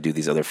until I do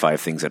these other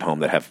 5 things at home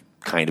that have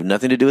kind of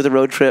nothing to do with a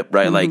road trip,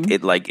 right?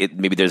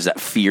 Maybe there's that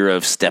fear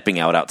of stepping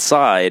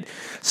outside.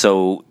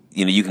 So,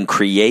 you can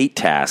create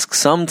tasks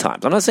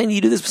sometimes. I'm not saying you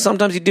do this, but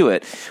sometimes you do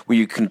it, where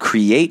you can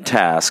create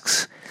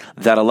tasks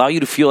that allow you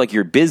to feel like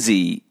you're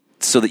busy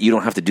so that you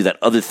don't have to do that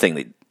other thing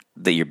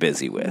that you're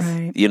busy with.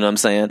 Right. You know what I'm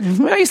saying? I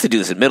mean, I used to do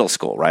this in middle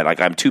school, right?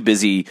 Like, I'm too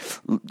busy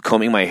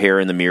combing my hair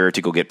in the mirror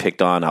to go get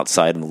picked on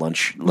outside in the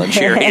lunch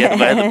area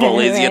by the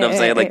bullies. You know what I'm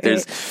saying? Like,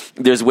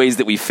 there's ways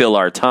that we fill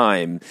our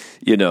time,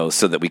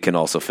 so that we can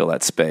also fill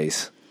that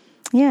space.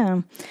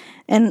 Yeah.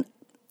 And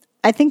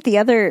I think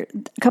a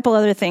couple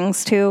other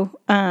things too,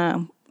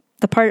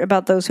 the part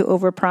about those who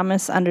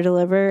overpromise,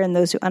 underdeliver, and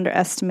those who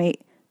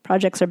underestimate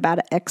projects are bad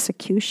at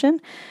execution.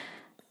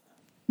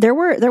 There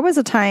was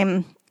a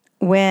time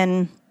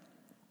when,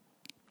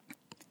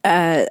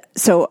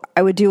 so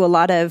I would do a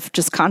lot of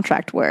just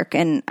contract work,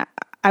 and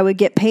I would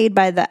get paid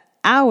by the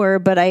hour,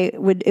 but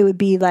it would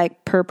be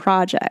like per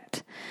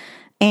project.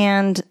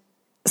 And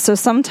so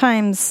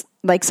sometimes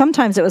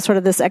it was sort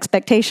of this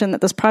expectation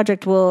that this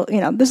project will,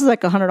 this is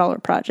like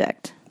 $100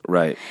 project.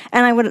 Right.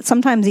 And I would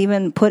sometimes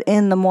even put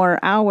in the more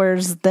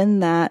hours than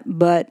that,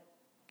 but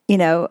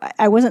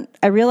I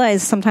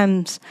realized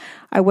sometimes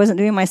I wasn't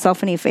doing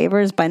myself any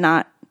favors by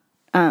not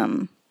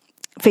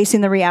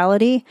facing the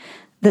reality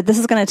that this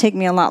is going to take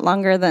me a lot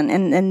longer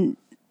than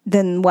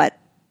what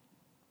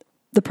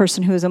the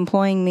person who is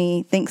employing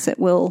me thinks it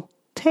will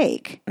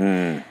take.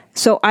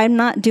 So I'm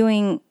not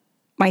doing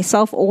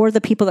myself or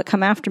the people that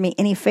come after me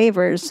any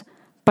favors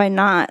by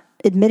not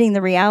admitting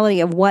the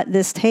reality of what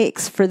this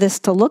takes for this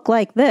to look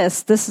like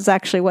this. This is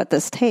actually what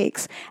this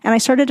takes. And I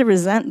started to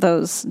resent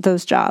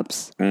those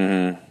jobs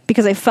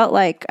because I felt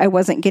like I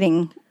wasn't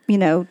getting,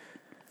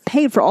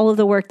 paid for all of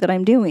the work that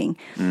I'm doing.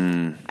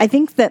 I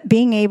think that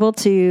being able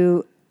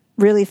to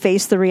really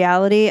face the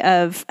reality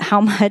of how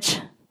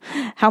much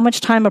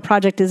time a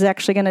project is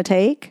actually going to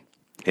take,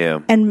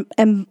 and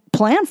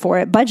plan for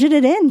it, budget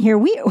it in your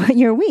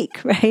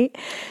week, right?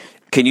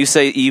 Can you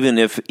say even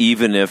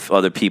if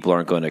other people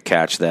aren't going to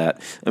catch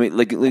that? I mean,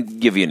 let me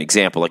give you an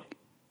example. Like,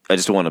 I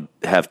just want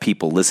to have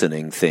people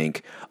listening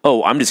think,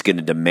 "Oh, I'm just going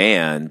to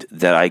demand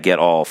that I get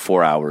all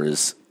 4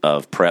 hours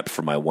of prep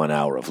for my 1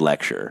 hour of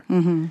lecture."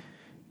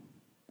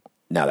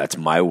 Now that's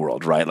my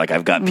world, right? Like,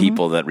 I've got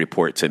people that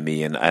report to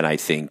me, and I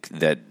think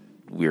that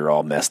we're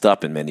all messed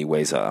up in many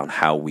ways on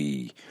how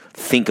we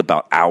think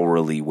about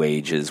hourly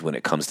wages when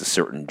it comes to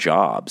certain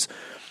jobs.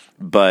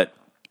 But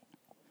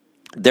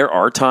there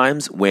are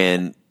times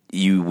when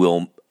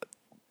I'm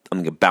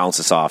going to bounce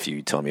this off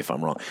you. Tell me if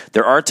I'm wrong.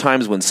 There are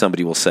times when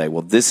somebody will say,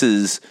 well, this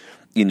is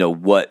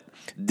what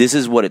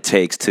it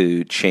takes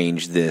to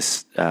change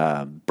this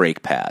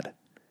brake pad.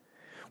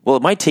 Well,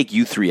 it might take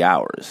you 3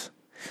 hours.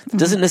 It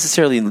doesn't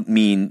necessarily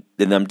mean,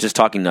 and I'm just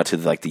talking now to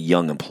the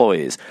young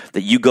employees,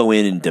 that you go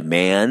in and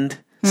demand.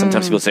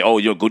 Sometimes people say, oh,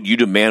 you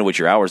demand what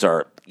your hours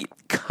are.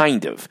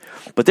 Kind of.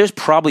 But there's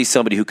probably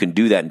somebody who can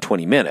do that in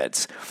 20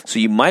 minutes. So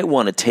you might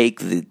want to take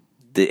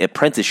the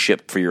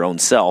apprenticeship for your own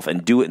self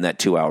and do it in that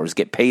 2 hours,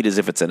 get paid as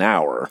if it's an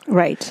hour.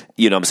 Right.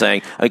 You know what I'm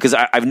saying? Because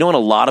I've known a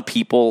lot of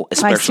people,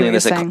 especially in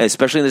this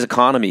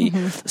economy.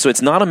 So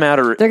it's not a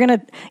matter. They're going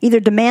to either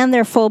demand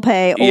their full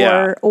pay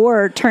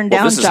or turn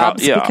down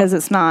jobs because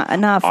it's not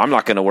enough. I'm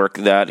not going to work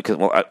that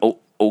because,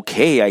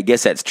 okay, I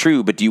guess that's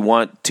true, but do you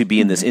want to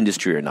be in this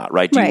industry or not,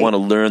 right? Do you want to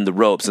learn the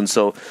ropes? And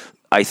so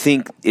I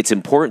think it's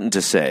important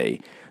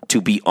to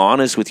be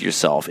honest with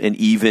yourself and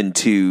even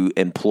to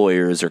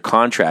employers or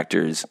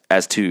contractors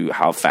as to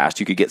how fast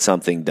you could get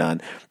something done,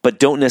 but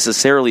don't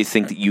necessarily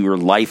think that your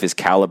life is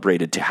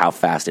calibrated to how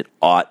fast it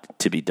ought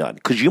to be done,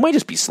 because you might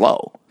just be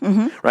slow,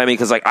 right? I mean,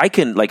 because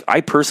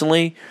I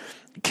personally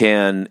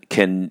can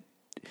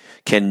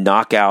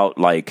knock out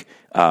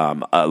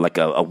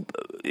a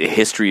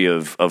history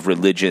of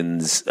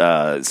religions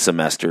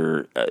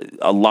semester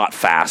a lot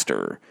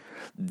faster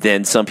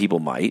than some people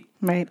might,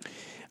 right?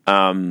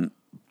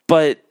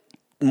 But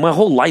my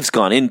whole life's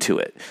gone into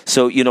it.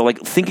 So,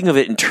 thinking of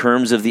it in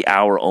terms of the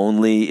hour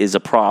only is a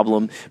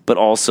problem, but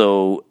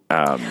also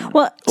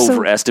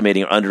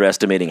overestimating or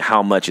underestimating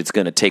how much it's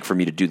going to take for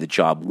me to do the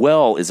job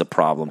well is a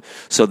problem.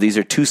 So these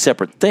are two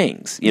separate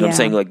things. You know what I'm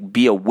saying? Like,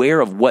 be aware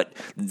of what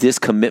this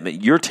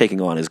commitment you're taking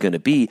on is going to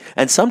be.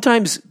 And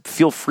sometimes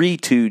feel free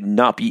to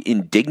not be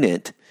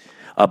indignant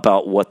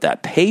about what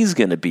that pay is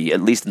going to be,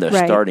 at least in the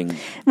starting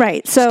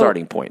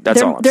point.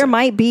 That's all I'm saying. There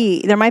might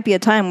be a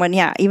time when,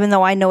 even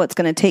though I know it's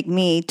going to take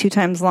me 2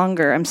 times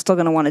longer, I'm still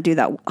going to want to do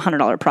that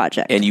 $100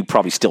 project. And you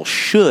probably still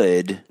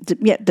should.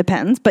 It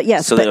depends. But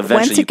yes, so that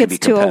eventually you can be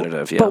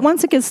competitive. But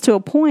once it gets to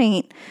a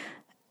point,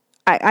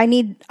 I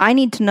need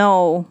to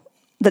know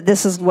that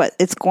this is what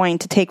it's going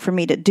to take for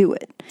me to do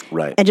it.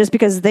 Right. And just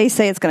because they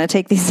say it's going to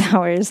take these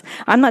hours,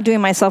 I'm not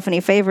doing myself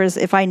any favors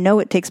if I know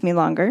it takes me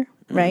longer,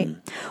 right?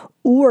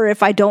 Or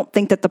if I don't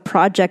think that the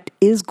project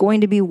is going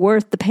to be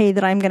worth the pay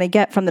that I'm going to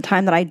get from the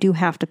time that I do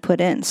have to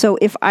put in. So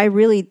if I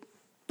really,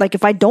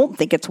 if I don't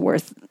think it's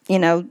worth,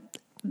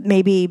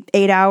 maybe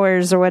 8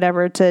 hours or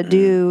whatever to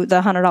do the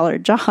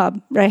 $100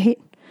 job, right?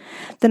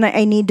 Then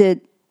I need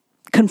to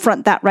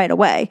confront that right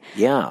away.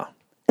 Yeah.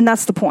 And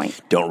that's the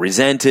point. Don't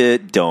resent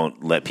it.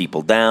 Don't let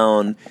people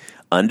down.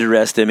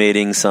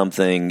 Underestimating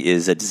something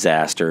is a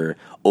disaster.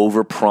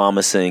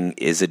 Overpromising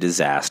is a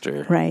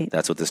disaster. Right.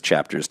 That's what this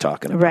chapter is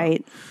talking about.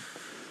 Right.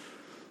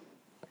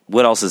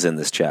 What else is in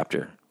this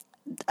chapter?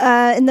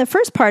 In the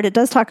first part, it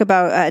does talk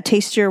about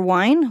taste your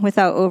wine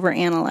without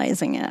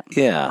overanalyzing it.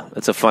 Yeah,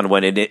 that's a fun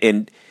one.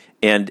 And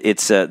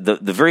it's the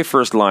very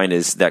first line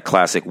is that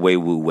classic Wei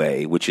Wu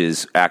Wei, which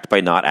is act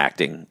by not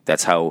acting.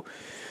 That's how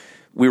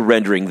we're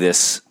rendering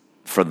this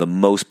for the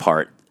most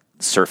part.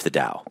 Surf the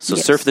Tao. So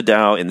Yes. surf the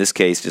Tao in this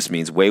case just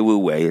means Wei Wu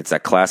Wei. It's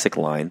that classic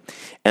line.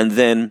 And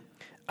then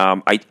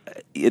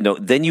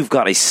then you've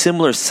got a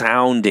similar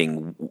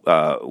sounding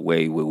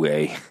Wei Wu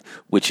Wei,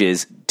 which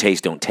is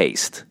taste don't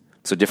taste.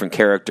 So different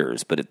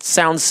characters, but it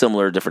sounds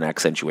similar, different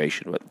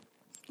accentuation. But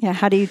Yeah,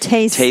 how do you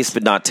taste? taste,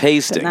 but not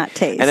tasting. But not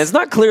taste. And it's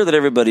not clear that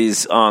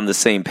everybody's on the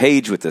same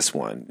page with this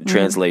one,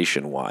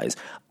 translation-wise.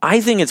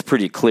 I think it's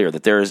pretty clear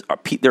that there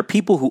are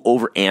people who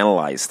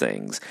overanalyze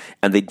things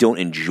and they don't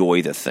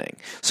enjoy the thing.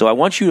 So I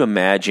want you to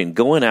imagine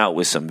going out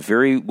with some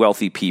very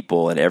wealthy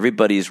people and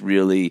everybody's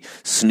really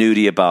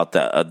snooty about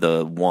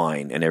the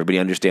wine and everybody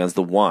understands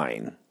the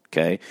wine.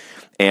 Okay,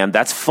 and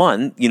that's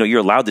fun. You're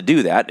allowed to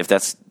do that if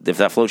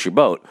that floats your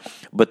boat.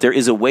 But there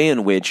is a way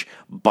in which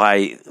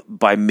by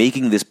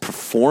making this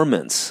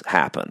performance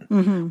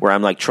happen, where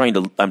I'm trying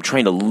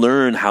to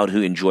learn how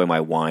to enjoy my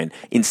wine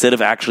instead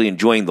of actually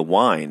enjoying the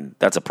wine.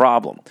 That's a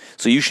problem.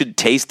 So you should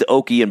taste the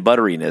oaky and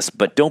butteriness,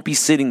 but don't be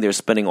sitting there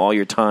spending all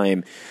your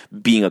time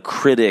being a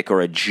critic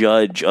or a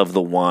judge of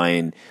the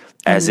wine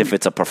as if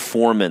it's a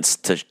performance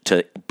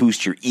to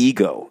boost your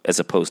ego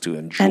as opposed to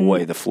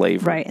enjoy the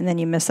flavor. Right, and then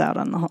you miss out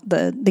on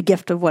the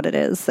gift of what it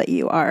is that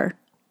you are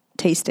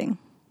tasting.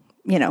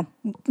 No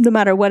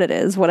matter what it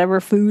is,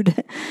 whatever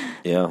food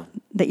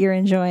that you're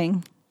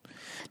enjoying.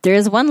 There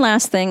is one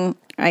last thing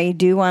I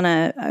do want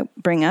to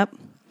bring up.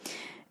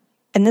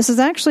 And this is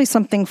actually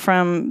something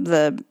from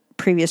the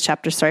previous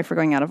chapter. Sorry for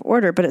going out of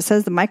order, but it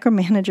says the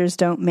micromanagers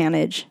don't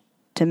manage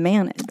to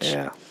manage.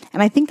 Yeah.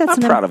 And I think that's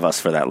I'm proud of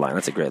us for that line.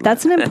 That's a great line.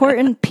 That's an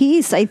important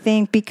piece, I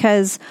think,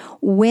 because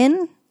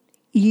when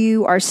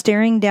you are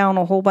staring down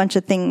a whole bunch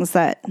of things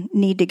that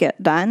need to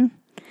get done,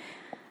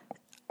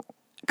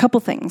 a couple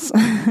things.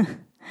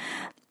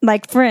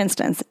 Like, for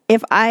instance,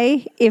 if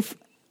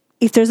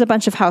there's a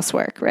bunch of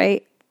housework,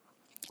 right?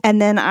 And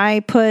then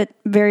I put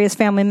various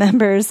family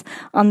members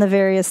on the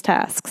various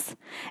tasks.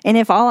 And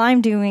if all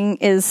I'm doing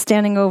is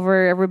standing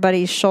over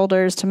everybody's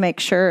shoulders to make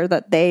sure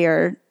that they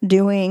are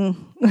doing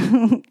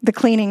the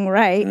cleaning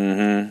right,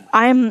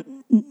 I'm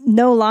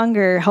no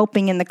longer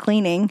helping in the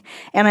cleaning,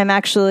 and I'm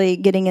actually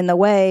getting in the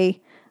way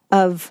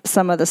of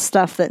some of the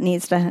stuff that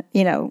needs to,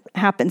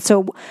 happen.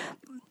 So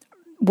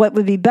what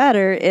would be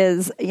better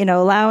is,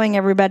 allowing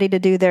everybody to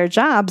do their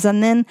jobs.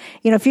 And then,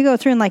 if you go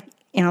through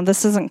and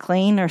this isn't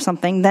clean or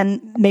something,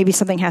 then maybe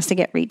something has to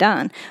get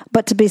redone.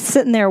 But to be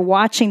sitting there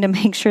watching to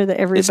make sure that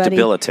everybody... It's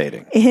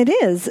debilitating. It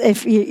is.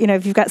 If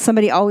if you've got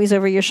somebody always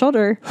over your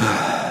shoulder...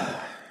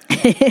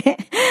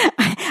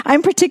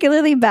 I'm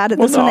particularly bad at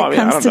this when it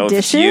comes to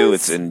dishes. It's you.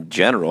 It's in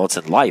general. It's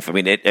in life. I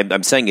mean,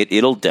 I'm saying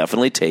it'll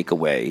definitely take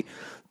away...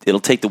 It'll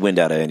take the wind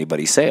out of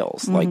anybody's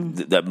sails. Like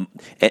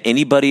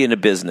anybody in a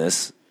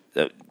business...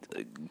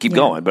 keep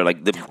going,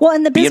 but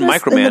being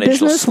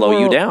micromanaged will slow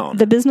you down.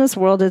 The business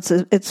world,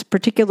 it's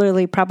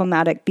particularly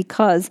problematic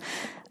because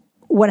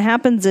what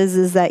happens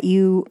is that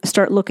you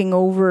start looking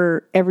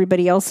over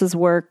everybody else's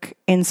work,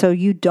 and so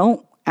you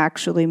don't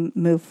actually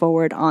move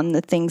forward on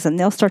the things, and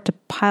they'll start to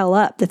pile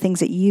up the things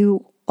that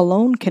you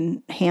alone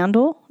can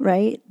handle,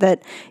 right?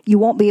 That you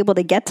won't be able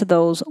to get to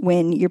those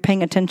when you're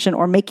paying attention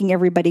or making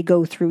everybody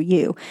go through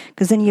you,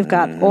 because then you've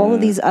got all of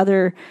these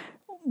other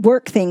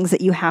work things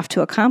that you have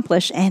to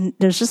accomplish, and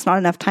there's just not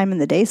enough time in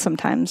the day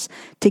sometimes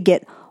to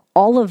get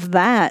all of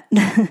that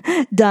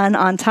done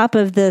on top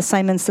of the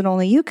assignments that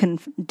only you can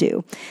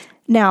do.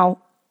 Now,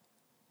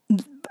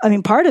 I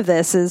mean, part of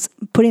this is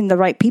putting the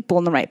right people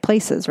in the right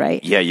places,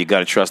 right? Yeah, you got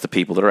to trust the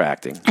people that are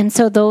acting. And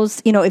so those,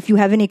 if you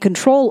have any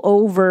control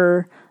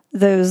over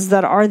those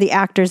that are the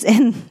actors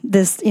in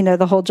this,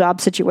 the whole job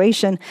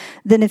situation,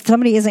 then if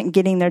somebody isn't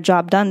getting their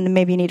job done, then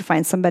maybe you need to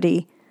find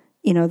somebody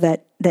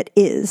that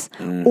is.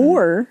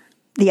 Or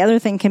the other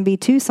thing can be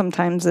too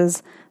sometimes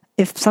is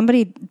if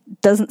somebody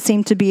doesn't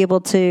seem to be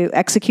able to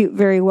execute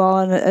very well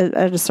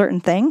at a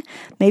certain thing,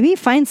 maybe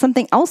find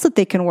something else that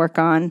they can work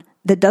on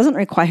that doesn't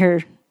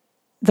require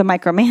the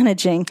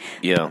micromanaging.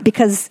 Yeah.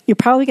 Because you're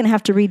probably going to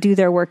have to redo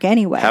their work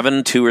anyway.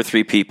 Having 2 or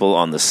 3 people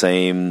on the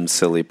same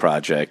silly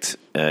project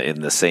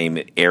in the same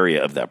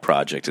area of that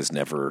project is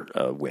never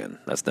a win.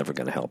 That's never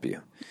going to help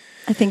you.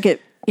 I think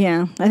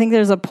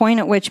there's a point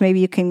at which maybe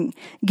you can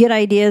get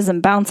ideas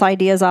and bounce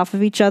ideas off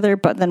of each other,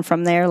 but then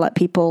from there, let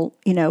people,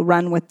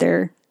 run with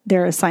their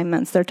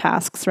assignments, their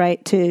tasks,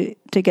 right, to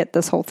get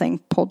this whole thing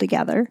pulled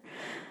together.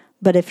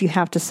 But if you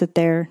have to sit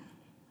there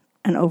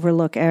and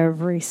overlook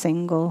every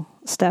single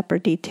step or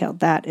detail,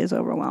 that is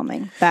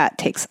overwhelming. That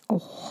takes a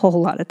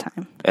whole lot of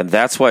time. And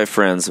that's why,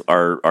 friends,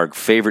 our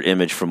favorite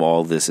image from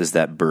all this is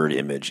that bird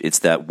image. It's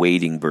that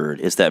waiting bird.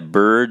 It's that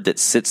bird that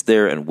sits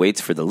there and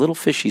waits for the little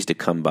fishies to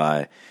come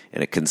by,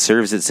 and it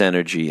conserves its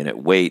energy, and it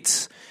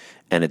waits,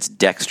 and it's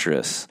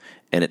dexterous,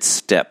 and it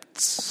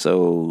steps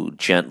so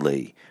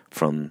gently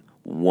from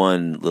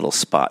one little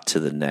spot to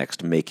the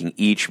next, making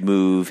each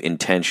move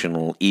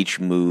intentional, each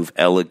move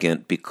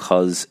elegant,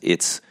 because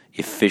it's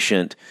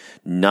efficient,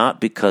 not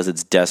because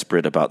it's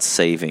desperate about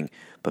saving,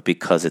 but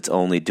because it's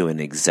only doing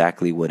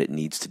exactly what it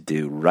needs to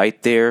do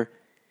right there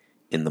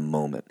in the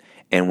moment.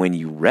 And when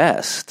you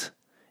rest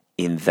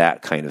in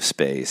that kind of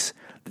space,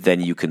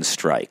 then you can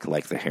strike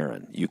like the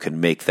heron. You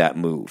can make that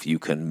move. You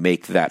can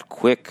make that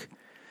quick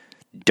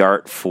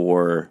dart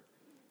for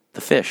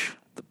the fish,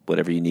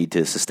 whatever you need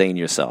to sustain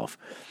yourself.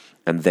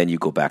 And then you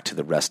go back to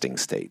the resting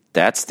state.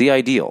 That's the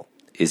ideal.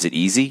 Is it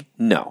easy?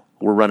 No.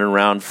 We're running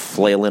around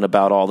flailing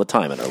about all the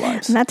time in our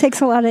lives. And that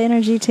takes a lot of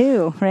energy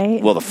too,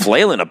 right? Well, the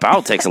flailing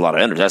about takes a lot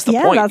of energy. That's the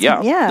point.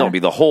 Yeah. That'll be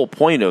the whole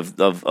point of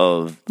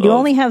you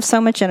only have so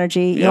much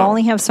energy. You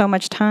only have so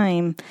much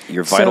time.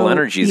 Your vital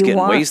energy is getting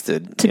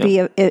wasted. To be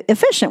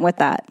efficient with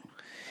that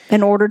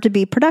in order to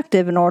be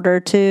productive, in order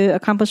to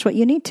accomplish what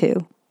you need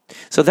to.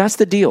 So that's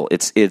the deal.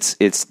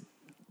 It's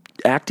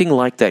acting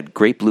like that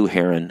great blue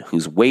heron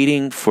who's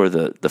waiting for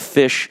the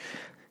fish,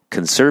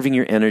 conserving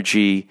your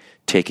energy,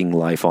 taking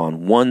life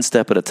on one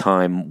step at a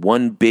time.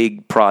 One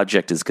big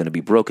project is going to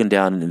be broken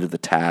down into the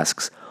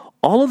tasks.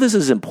 All of this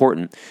is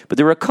important, but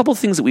there are a couple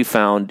things that we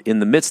found in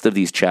the midst of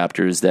these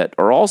chapters that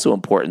are also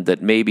important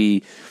that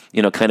maybe,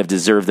 kind of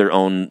deserve their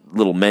own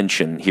little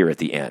mention here at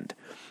the end.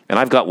 And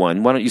I've got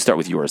one. Why don't you start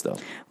with yours, though?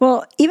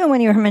 Well, even when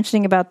you were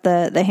mentioning about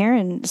the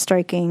heron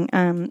striking,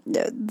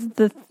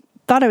 the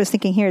thought I was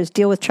thinking here is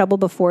deal with trouble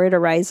before it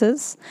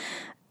arises.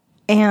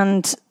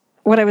 And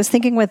what I was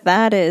thinking with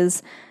that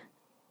is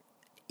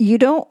you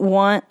don't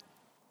want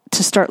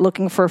to start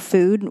looking for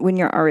food when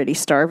you're already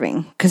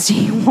starving, because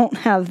you won't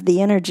have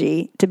the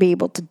energy to be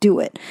able to do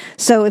it.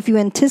 So if you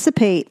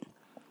anticipate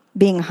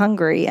being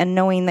hungry and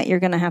knowing that you're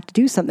going to have to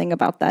do something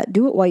about that,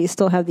 do it while you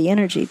still have the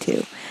energy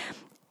to.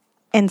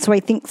 And so I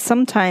think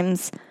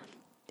sometimes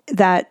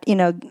that,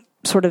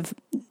 sort of,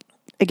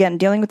 again,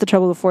 dealing with the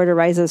trouble before it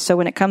arises. So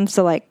when it comes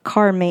to like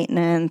car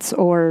maintenance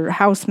or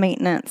house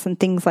maintenance and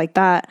things like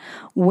that,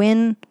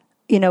 when,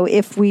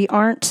 if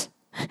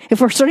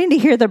we're starting to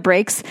hear the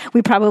brakes,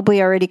 we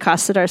probably already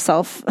costed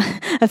ourselves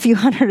a few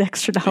 $100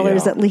 extra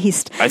at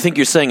least. I think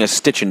you're saying a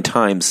stitch in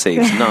time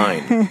saves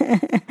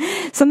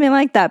 9. Something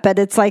like that. But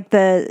it's like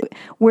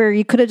where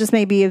you could have just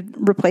maybe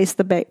replaced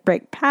the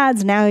brake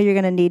pads. Now you're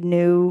going to need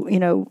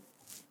new,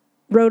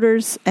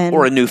 rotors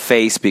or a new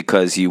face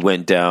because you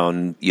went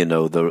down,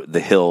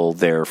 the hill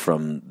there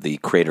from the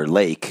Crater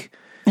Lake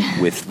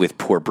with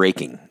poor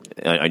braking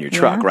on your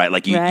truck, right?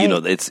 Like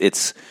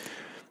it's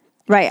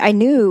right.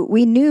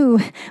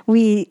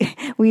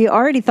 We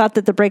already thought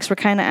that the brakes were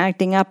kind of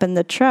acting up in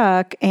the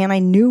truck, and I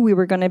knew we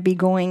were going to be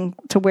going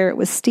to where it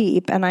was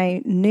steep, and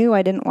I knew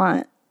I didn't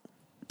want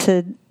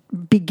to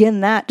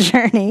begin that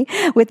journey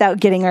without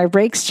getting our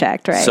brakes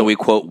checked, right? So we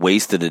quote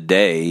wasted a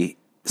day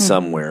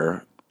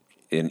somewhere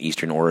in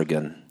Eastern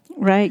Oregon.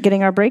 Right,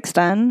 getting our brakes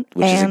done.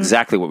 Which is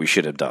exactly what we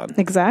should have done.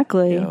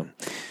 Exactly. And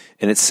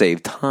it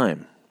saved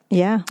time.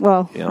 Yeah,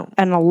 well,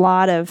 and a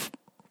lot of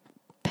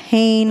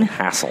pain.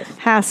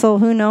 Hassle.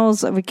 Who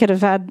knows? We could have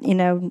had,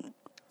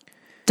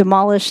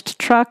 demolished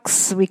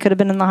trucks. We could have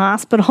been in the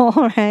hospital,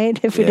 right,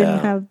 if we didn't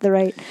have the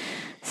right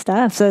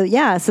stuff. So,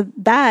 so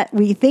that,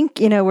 we think,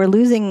 we're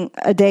losing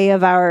a day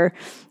of our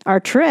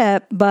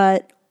trip,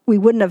 but we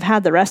wouldn't have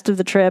had the rest of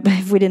the trip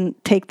if we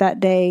didn't take that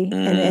day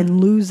and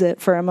lose it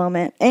for a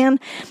moment. And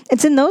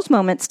it's in those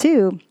moments,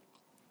 too,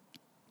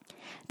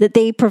 that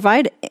they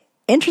provide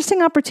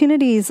interesting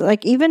opportunities,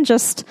 like even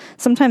just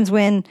sometimes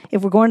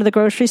if we're going to the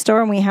grocery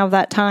store and we have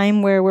that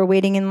time where we're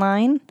waiting in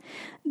line,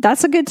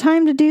 that's a good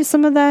time to do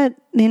some of that,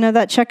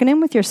 that checking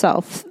in with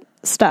yourself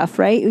stuff,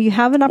 right? You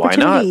have an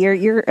opportunity.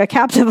 You're a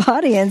captive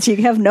audience. You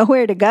have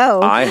nowhere to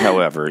go. I,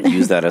 however,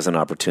 use that as an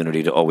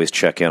opportunity to always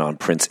check in on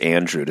Prince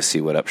Andrew to see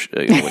what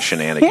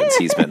shenanigans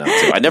he's been up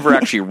to. I never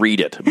actually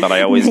read it, but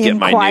I always get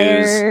my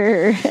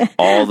news,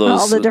 all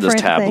those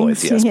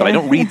tabloids, things, but I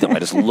don't read them. I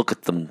just look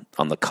at them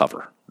on the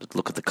cover.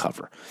 Look at the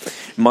cover.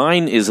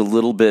 Mine is a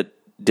little bit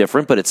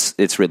different, but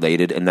it's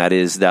related, and that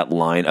is that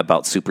line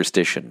about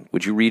superstition.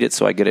 Would you read it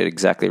so I get it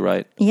exactly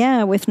right?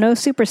 Yeah, with no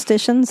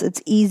superstitions,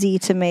 it's easy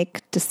to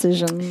make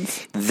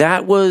decisions.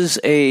 That was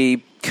a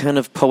kind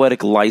of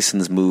poetic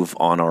license move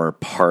on our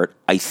part.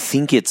 I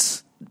think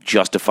it's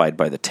justified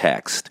by the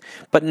text,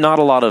 but not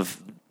a lot of,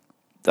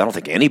 I don't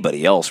think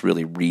anybody else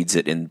really reads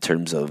it in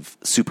terms of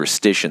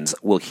superstitions.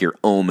 We'll hear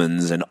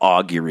omens and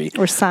augury.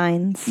 Or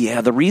signs.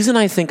 Yeah, the reason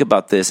I think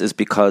about this is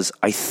because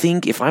I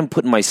think if I'm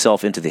putting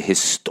myself into the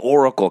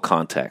historical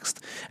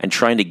context and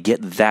trying to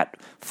get that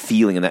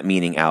feeling and that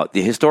meaning out,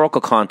 the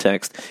historical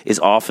context is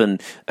often,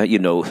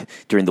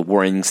 during the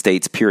Warring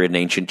States period in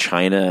ancient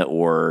China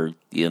or,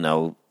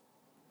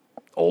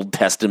 Old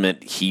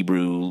Testament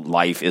Hebrew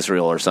life,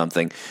 Israel or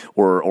something,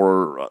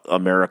 or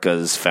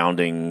America's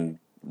founding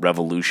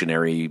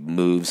revolutionary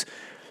moves.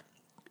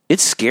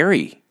 It's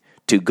scary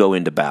to go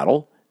into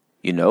battle,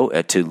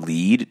 to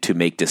lead, to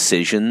make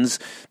decisions,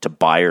 to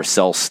buy or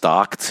sell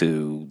stock,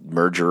 to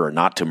merger or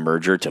not to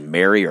merger, to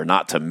marry or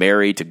not to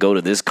marry, to go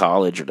to this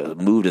college or to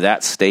move to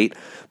that state.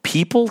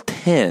 People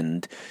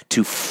tend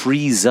to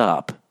freeze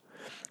up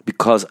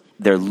because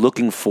they're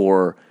looking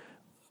for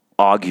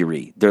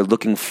augury. They're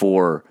looking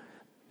for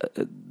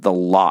the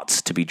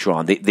lots to be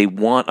drawn. They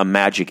want a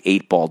magic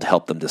 8-ball to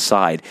help them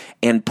decide.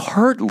 And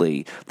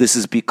partly this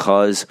is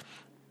because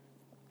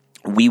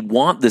we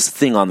want this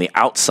thing on the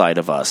outside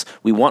of us.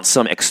 We want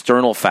some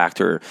external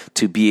factor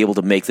to be able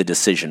to make the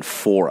decision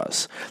for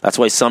us. That's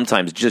why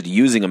sometimes just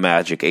using a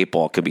magic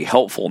 8-ball can be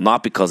helpful,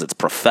 not because it's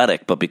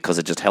prophetic, but because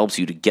it just helps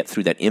you to get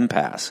through that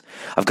impasse.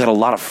 I've got a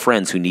lot of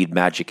friends who need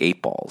magic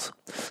 8-balls.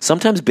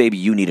 Sometimes, baby,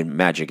 you need a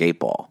magic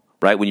 8-ball,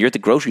 right? When you're at the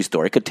grocery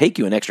store, it could take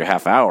you an extra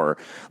half hour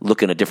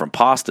looking at different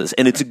pastas,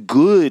 and it's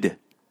good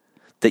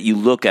that you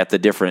look at the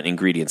different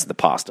ingredients in the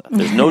pasta.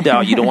 There's no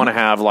doubt you don't want to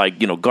have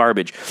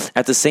garbage.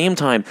 At the same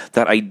time,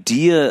 that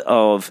idea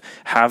of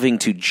having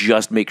to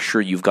just make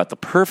sure you've got the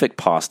perfect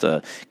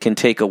pasta can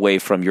take away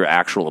from your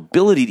actual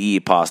ability to eat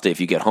pasta. If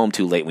you get home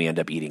too late, we end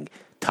up eating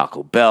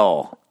Taco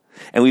Bell.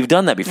 And we've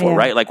done that before,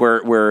 right? Like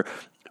we're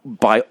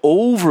by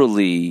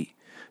overly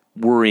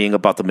worrying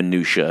about the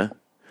minutia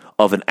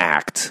of an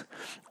act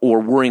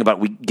or worrying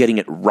about getting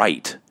it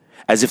right,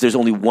 as if there's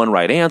only one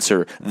right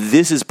answer,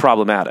 this is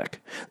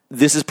problematic.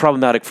 This is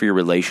problematic for your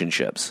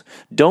relationships.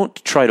 Don't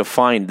try to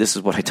find, this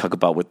is what I talk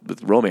about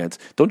with romance,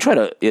 don't try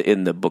to,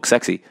 in the book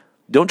Sexy,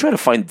 don't try to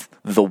find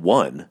the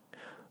one.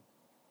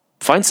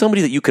 Find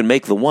somebody that you can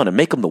make the one and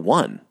make them the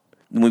one.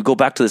 And we go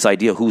back to this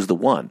idea, who's the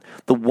one?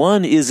 The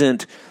one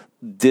isn't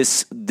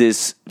this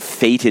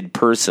fated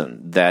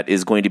person that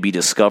is going to be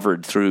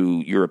discovered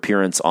through your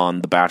appearance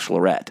on The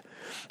Bachelorette.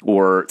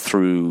 Or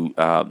through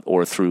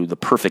the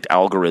perfect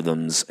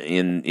algorithms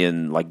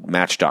in like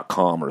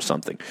Match.com or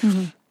something.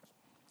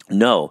 Mm-hmm.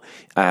 No,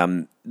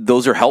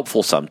 those are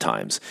helpful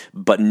sometimes,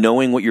 but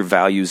knowing what your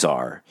values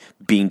are,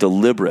 being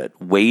deliberate,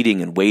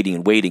 waiting,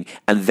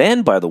 and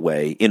then, by the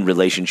way, in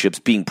relationships,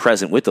 being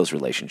present with those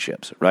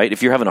relationships, right?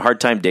 If you're having a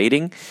hard time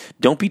dating,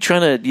 don't be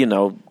trying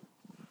to,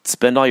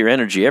 spend all your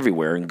energy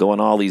everywhere and go on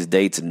all these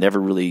dates and never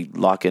really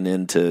locking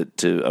into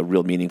a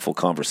real meaningful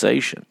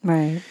conversation.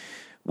 Right.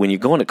 When you're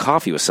going to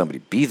coffee with somebody,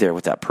 be there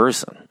with that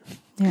person.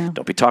 Yeah.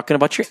 Don't be talking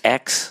about your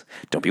ex.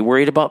 Don't be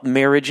worried about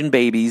marriage and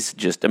babies.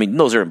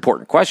 Those are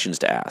important questions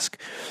to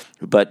ask.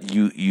 But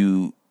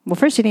well,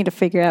 first you need to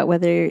figure out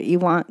whether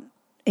you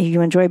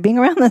enjoy being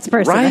around this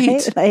person,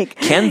 right? Like,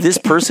 can this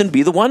person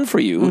be the one for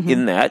you? Mm-hmm.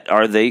 In that,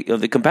 are they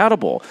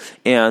compatible?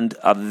 And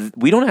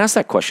we don't ask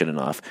that question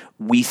enough.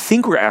 We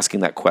think we're asking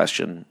that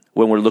question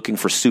when we're looking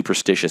for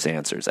superstitious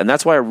answers, and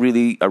that's why I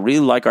really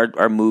like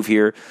our move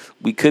here.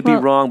 We could be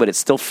wrong, but it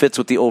still fits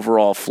with the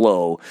overall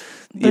flow.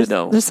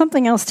 There's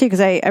something else too,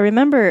 because I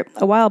remember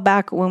a while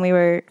back when we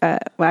were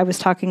I was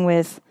talking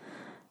with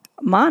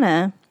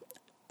Mana,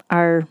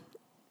 our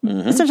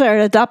essentially our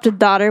adopted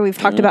daughter. We've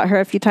talked about her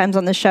a few times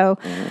on the show.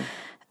 Mm-hmm.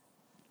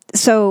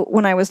 So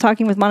when I was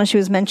talking with Mana, she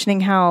was mentioning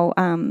how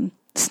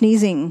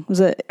sneezing was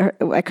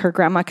her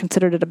grandma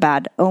considered it a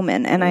bad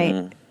omen, and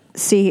I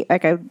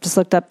just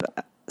looked up.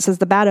 It says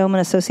the bad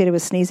omen associated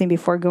with sneezing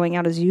before going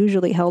out is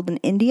usually held in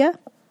India,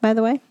 by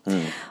the way.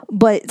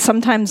 But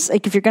sometimes,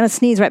 like if you're going to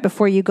sneeze right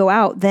before you go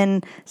out,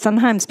 then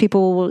sometimes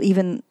people will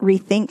even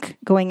rethink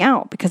going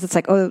out because it's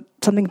like, oh,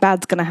 something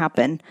bad's going to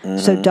happen,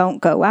 so don't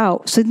go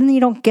out. So then you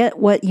don't get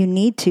what you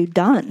need to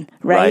done,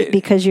 right?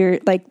 Because you're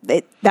like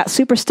that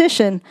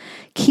superstition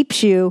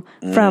keeps you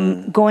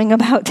from going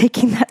about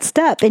taking that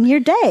step in your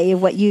day,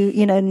 what you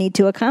need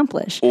to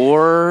accomplish.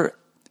 Or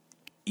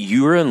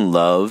you're in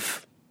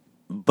love,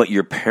 but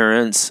your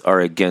parents are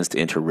against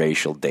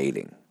interracial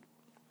dating.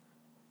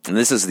 And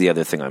this is the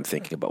other thing I'm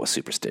thinking about with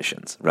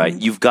superstitions, right?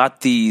 You've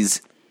got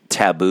these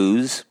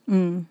taboos.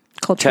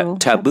 Cultural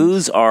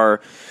taboos are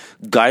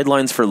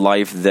guidelines for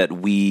life that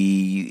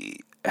we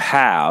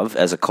have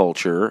as a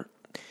culture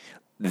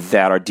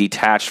that are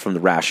detached from the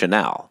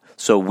rationale.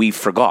 So we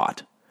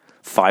forgot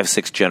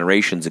 5-6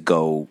 generations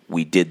ago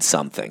we did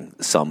something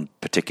some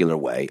particular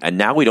way, and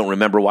now we don't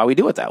remember why we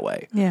do it that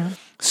way. Yeah.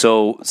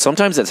 So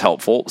sometimes that's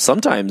helpful.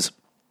 Sometimes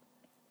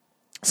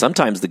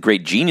the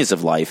great genius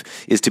of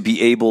life is to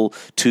be able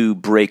to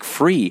break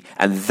free.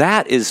 And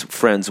that is,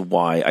 friends,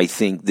 why I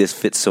think this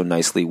fits so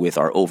nicely with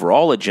our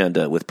overall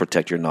agenda with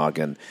Protect Your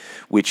Noggin,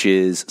 which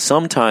is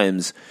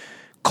sometimes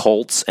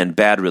cults and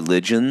bad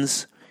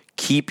religions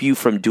keep you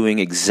from doing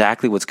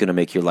exactly what's going to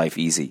make your life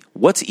easy.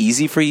 What's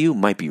easy for you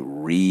might be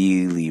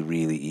really,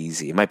 really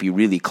easy. It might be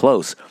really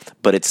close,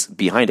 but it's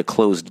behind a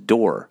closed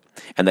door.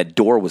 And that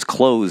door was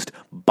closed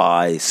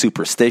by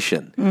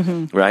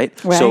superstition, right?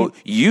 So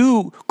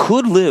you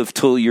could live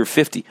till you're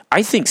 50.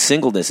 I think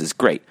singleness is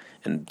great,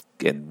 and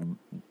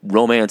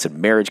romance and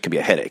marriage can be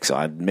a headache, so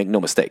I make no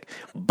mistake.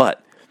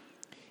 But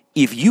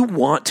if you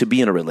want to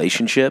be in a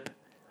relationship,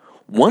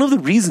 one of the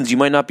reasons you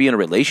might not be in a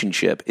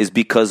relationship is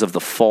because of the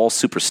false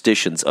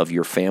superstitions of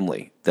your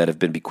family that have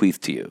been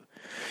bequeathed to you.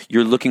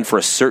 You're looking for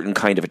a certain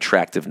kind of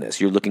attractiveness.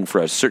 You're looking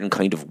for a certain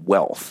kind of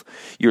wealth.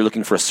 You're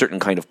looking for a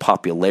certain kind of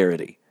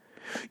popularity.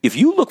 If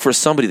you look for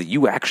somebody that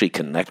you actually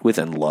connect with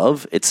and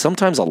love, it's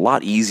sometimes a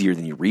lot easier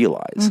than you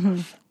realize.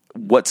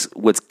 What's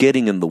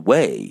getting in the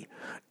way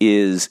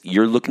is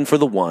you're looking for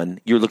the one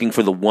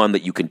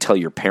that you can tell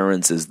your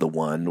parents is the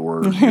one,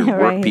 or your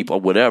work Right. people,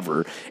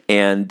 whatever.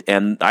 And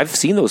I've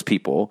seen those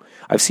people.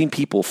 I've seen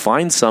people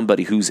find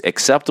somebody who's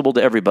acceptable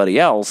to everybody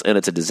else, and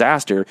it's a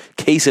disaster.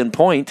 Case in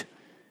point,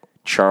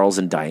 Charles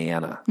and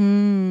Diana.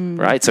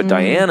 Right? So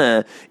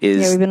Diana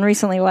is... Yeah, we've been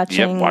recently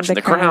watching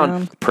The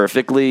Crown.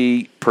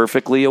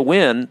 Perfectly a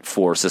win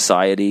for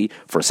society,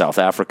 for South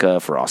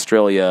Africa, for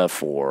Australia,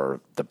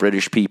 for the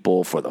British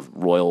people, for the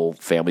royal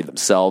family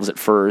themselves at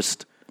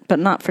first. But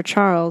not for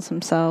Charles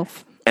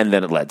himself. And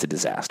then it led to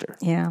disaster.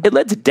 Yeah. It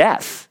led to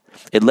death.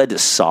 It led to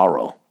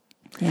sorrow.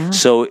 Yeah.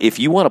 So if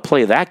you want to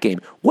play that game,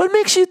 what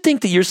makes you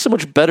think that you're so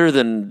much better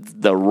than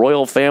the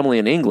royal family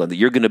in England that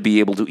you're going to be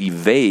able to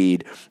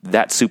evade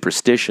that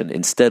superstition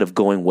instead of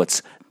going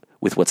with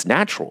what's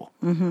natural,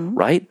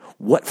 right?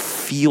 What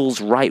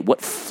feels right? What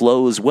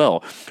flows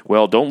well?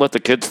 Well, don't let the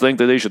kids think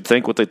that they should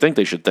think what they think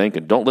they should think,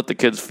 and don't let the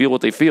kids feel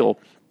what they feel.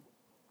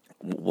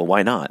 Well,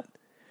 why not?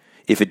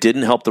 If it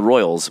didn't help the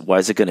royals, why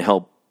is it going to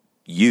help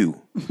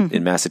you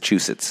in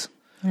Massachusetts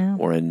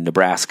or in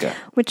Nebraska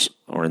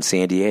or in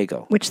San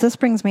Diego? Which this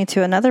brings me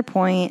to another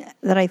point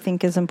that I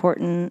think is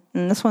important,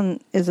 and this one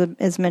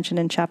is mentioned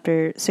in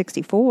chapter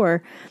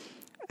 64,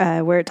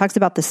 where it talks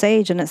about the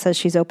sage, and it says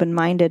she's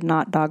open-minded,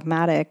 not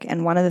dogmatic.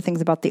 And one of the things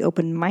about the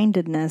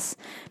open-mindedness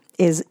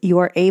is you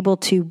are able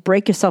to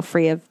break yourself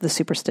free of the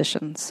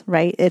superstitions,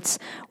 right? It's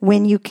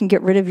when you can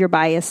get rid of your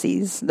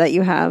biases that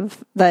you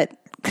have that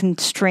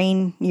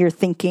constrain your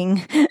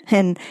thinking,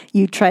 and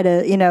you try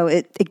to,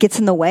 it gets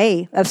in the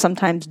way of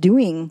sometimes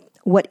doing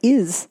what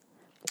is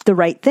the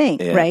right thing,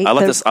 right? I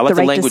like the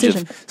right language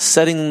decision. of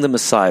setting them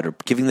aside or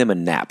giving them a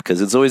nap,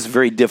 because it's always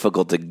very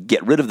difficult to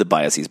get rid of the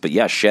biases. But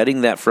yeah,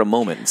 shedding that for a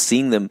moment and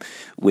seeing them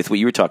with what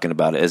you were talking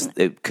about as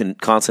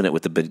consonant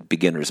with the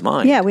beginner's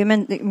mind. Yeah, we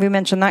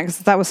mentioned that because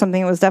that was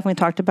something that was definitely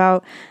talked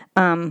about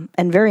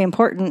and very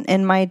important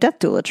in my death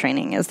doula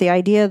training, is the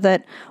idea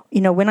that,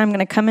 when I'm going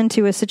to come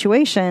into a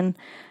situation,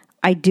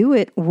 I do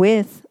it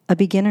with a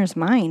beginner's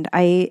mind.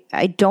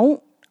 I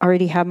don't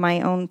already have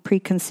my own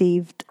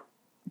preconceived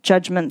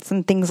judgments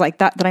and things like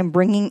that I'm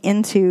bringing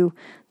into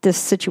this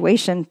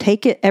situation.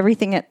 Take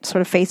everything at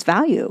sort of face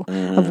value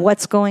of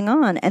what's going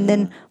on. And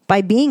then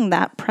by being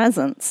that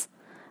presence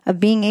of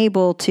being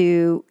able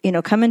to,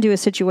 come into a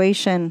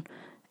situation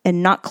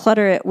and not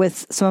clutter it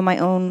with some of my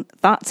own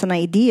thoughts and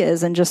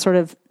ideas and just sort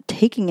of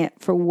taking it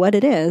for what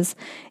it is,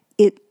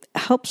 it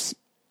helps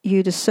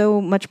you to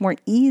so much more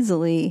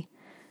easily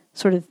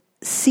sort of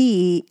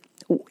see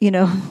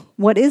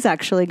what is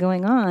actually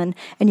going on,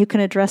 and you can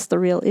address the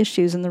real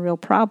issues and the real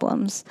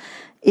problems.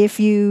 If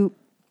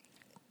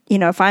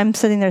if I'm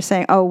sitting there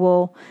saying, oh,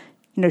 well,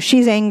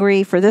 she's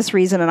angry for this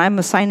reason, and I'm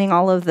assigning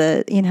all of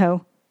the,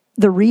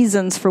 the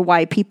reasons for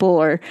why people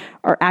are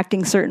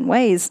acting certain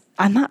ways,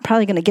 I'm not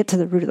probably going to get to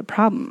the root of the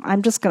problem.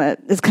 It's going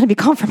to be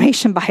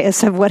confirmation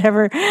bias of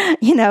whatever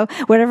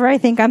I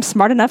think I'm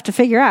smart enough to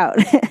figure out,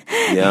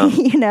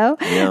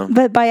 Yeah.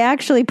 But by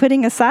actually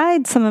putting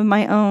aside some of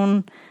my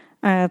own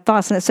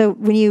thoughts on it. So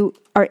when you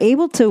are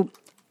able to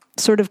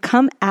sort of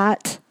come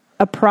at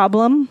a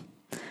problem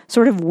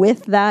sort of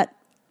with that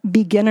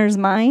beginner's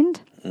mind,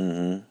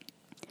 then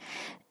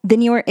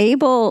you are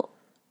able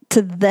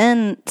to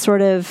then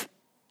sort of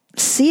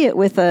see it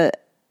with a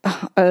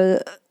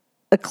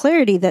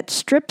clarity that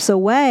strips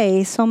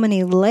away so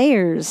many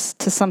layers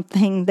to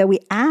something that we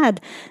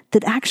add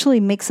that actually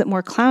makes it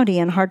more cloudy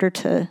and harder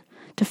to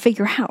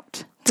figure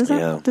out. Does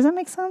that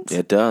make sense?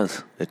 It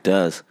does. It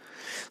does.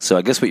 So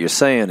I guess what you're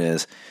saying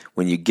is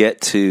when you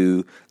get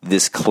to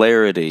this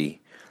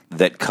clarity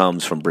that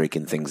comes from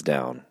breaking things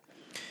down,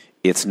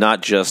 it's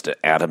not just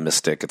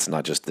atomistic. It's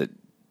not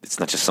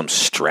just some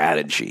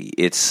strategy.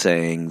 It's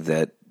saying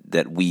that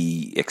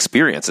we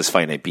experience as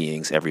finite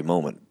beings every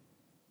moment,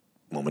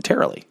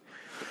 momentarily.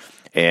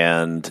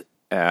 And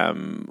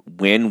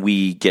when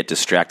we get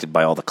distracted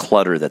by all the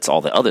clutter, that's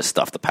all the other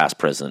stuff, the past,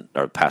 present,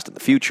 or past and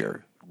the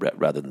future,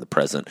 rather than the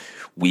present,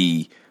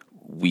 we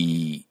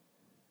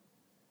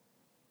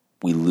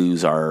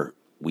lose our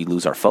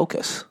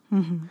focus,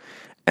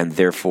 and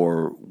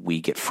therefore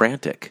we get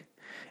frantic,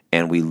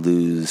 and we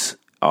lose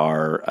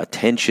our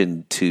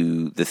attention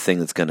to the thing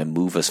that's going to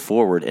move us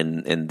forward,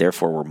 and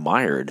therefore we're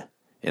mired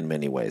in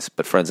many ways.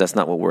 But friends, that's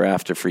not what we're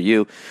after for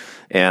you.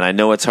 And I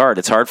know it's hard.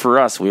 It's hard for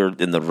us. We're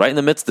right in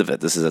the midst of it.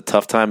 This is a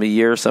tough time of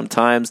year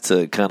sometimes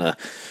to kind of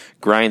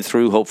grind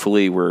through.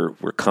 Hopefully we're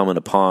coming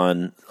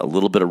upon a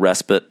little bit of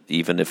respite,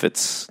 even if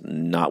it's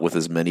not with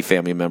as many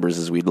family members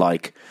as we'd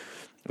like.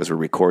 As we're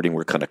recording,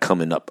 we're kind of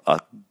coming up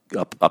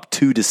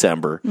to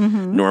December.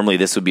 Normally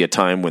this would be a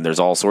time when there's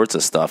all sorts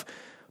of stuff.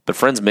 But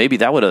friends, maybe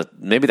that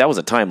was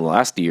a time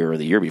last year or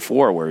the year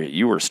before where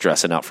you were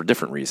stressing out for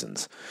different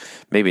reasons.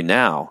 Maybe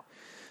now,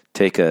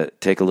 take a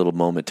little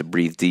moment to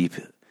breathe deep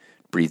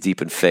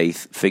in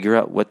faith, figure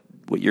out what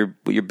your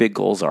big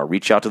goals are.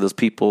 Reach out to those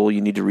people you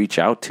need to reach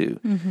out to,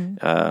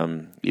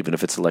 even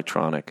if it's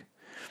electronic.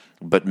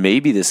 But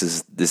maybe this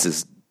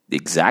is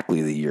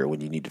exactly the year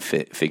when you need to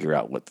figure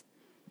out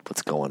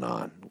what's going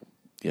on.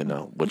 You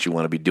know, what you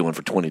want to be doing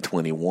for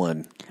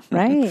 2021.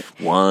 Right.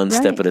 One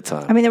step at a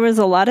time. I mean, there was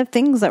a lot of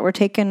things that were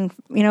taken,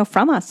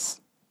 from us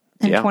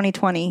in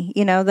 2020,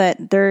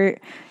 that there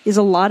is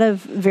a lot of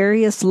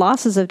various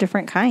losses of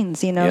different kinds,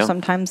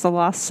 sometimes the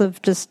loss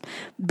of just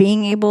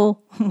being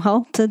able,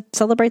 to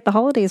celebrate the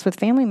holidays with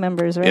family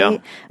members,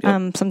 right?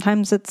 Yeah.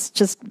 Sometimes it's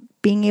just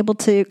being able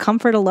to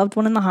comfort a loved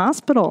one in the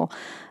hospital.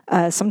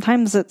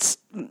 Sometimes it's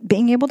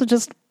being able to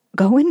just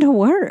go into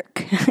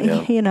work,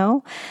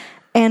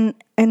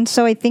 And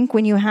so I think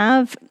when you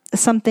have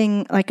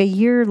something like a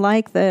year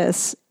like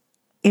this,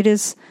 it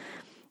is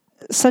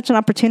such an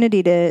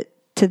opportunity to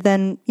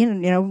then,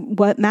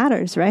 what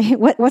matters, right?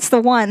 What's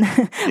the one,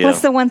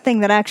 what's the one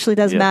thing that actually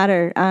does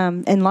matter,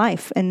 in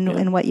life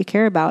and what you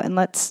care about? And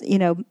let's,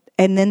 and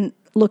then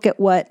look at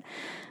what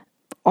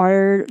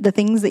are the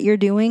things that you're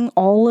doing,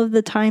 all of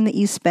the time that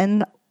you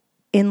spend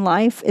in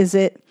life.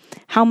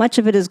 How much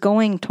of it is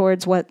going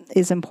towards what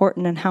is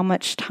important, and how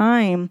much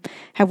time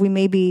have we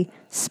maybe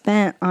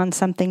spent on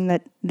something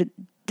that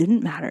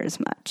didn't matter as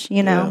much,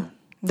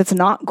 that's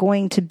not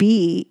going to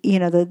be,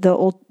 the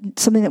old,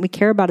 something that we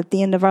care about at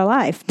the end of our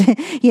life,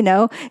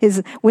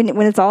 is when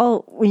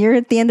you're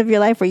at the end of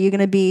your life, are you going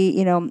to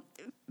be,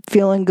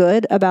 feeling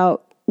good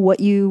about what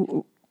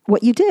you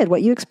did,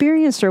 what you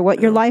experienced, or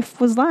what your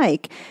life was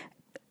like?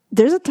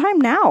 There's a time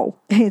now.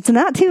 It's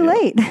not too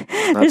late.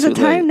 There's a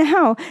time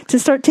now to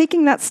start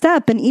taking that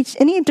step in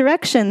any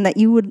direction that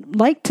you would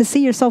like to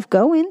see yourself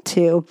go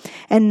into,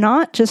 and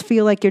not just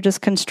feel like you're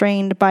just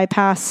constrained by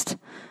past,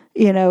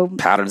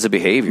 patterns of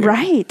behavior.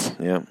 Right.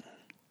 Yeah.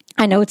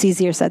 I know it's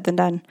easier said than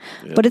done,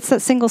 but it's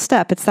that single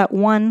step. It's that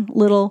one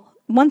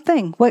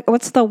thing.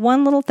 What's the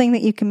one little thing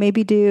that you can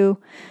maybe do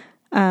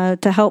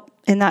to help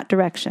in that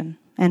direction,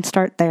 and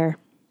start there.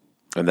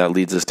 And that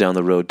leads us down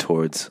the road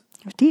towards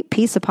deep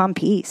peace upon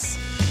peace.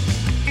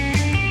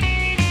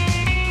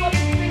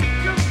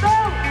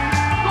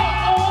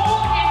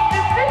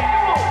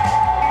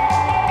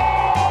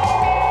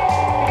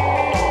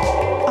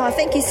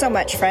 Thank you so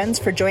much, friends,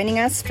 for joining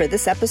us for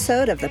this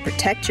episode of the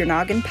Protect Your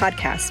Noggin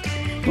podcast.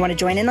 You want to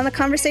join in on the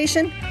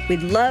conversation?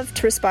 We'd love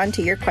to respond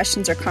to your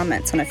questions or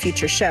comments on a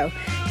future show.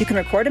 You can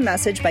record a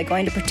message by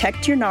going to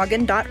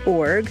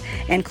protectyournoggin.org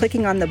and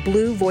clicking on the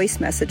blue voice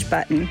message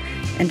button.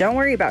 And don't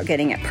worry about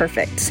getting it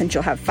perfect, since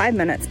you'll have 5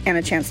 minutes and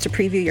a chance to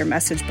preview your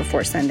message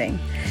before sending.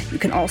 You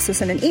can also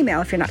send an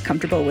email if you're not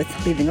comfortable with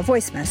leaving a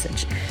voice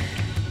message.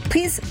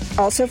 Please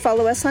also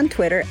follow us on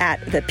Twitter at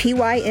the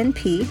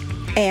PYNP,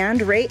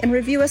 and rate and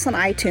review us on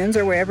iTunes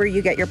or wherever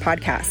you get your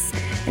podcasts.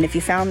 And if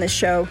you found this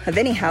show of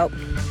any help,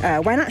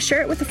 why not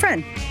share it with a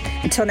friend?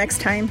 Until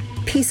next time,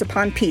 peace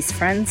upon peace,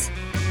 friends.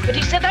 But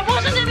he said that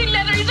wasn't any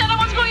letter. He said I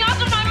was going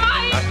out of my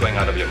mind. Not going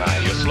out of your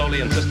mind. You're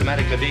slowly and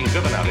systematically being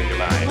driven out of your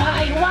mind.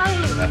 Why?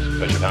 That's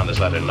because you found this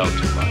letter no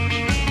too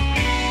much.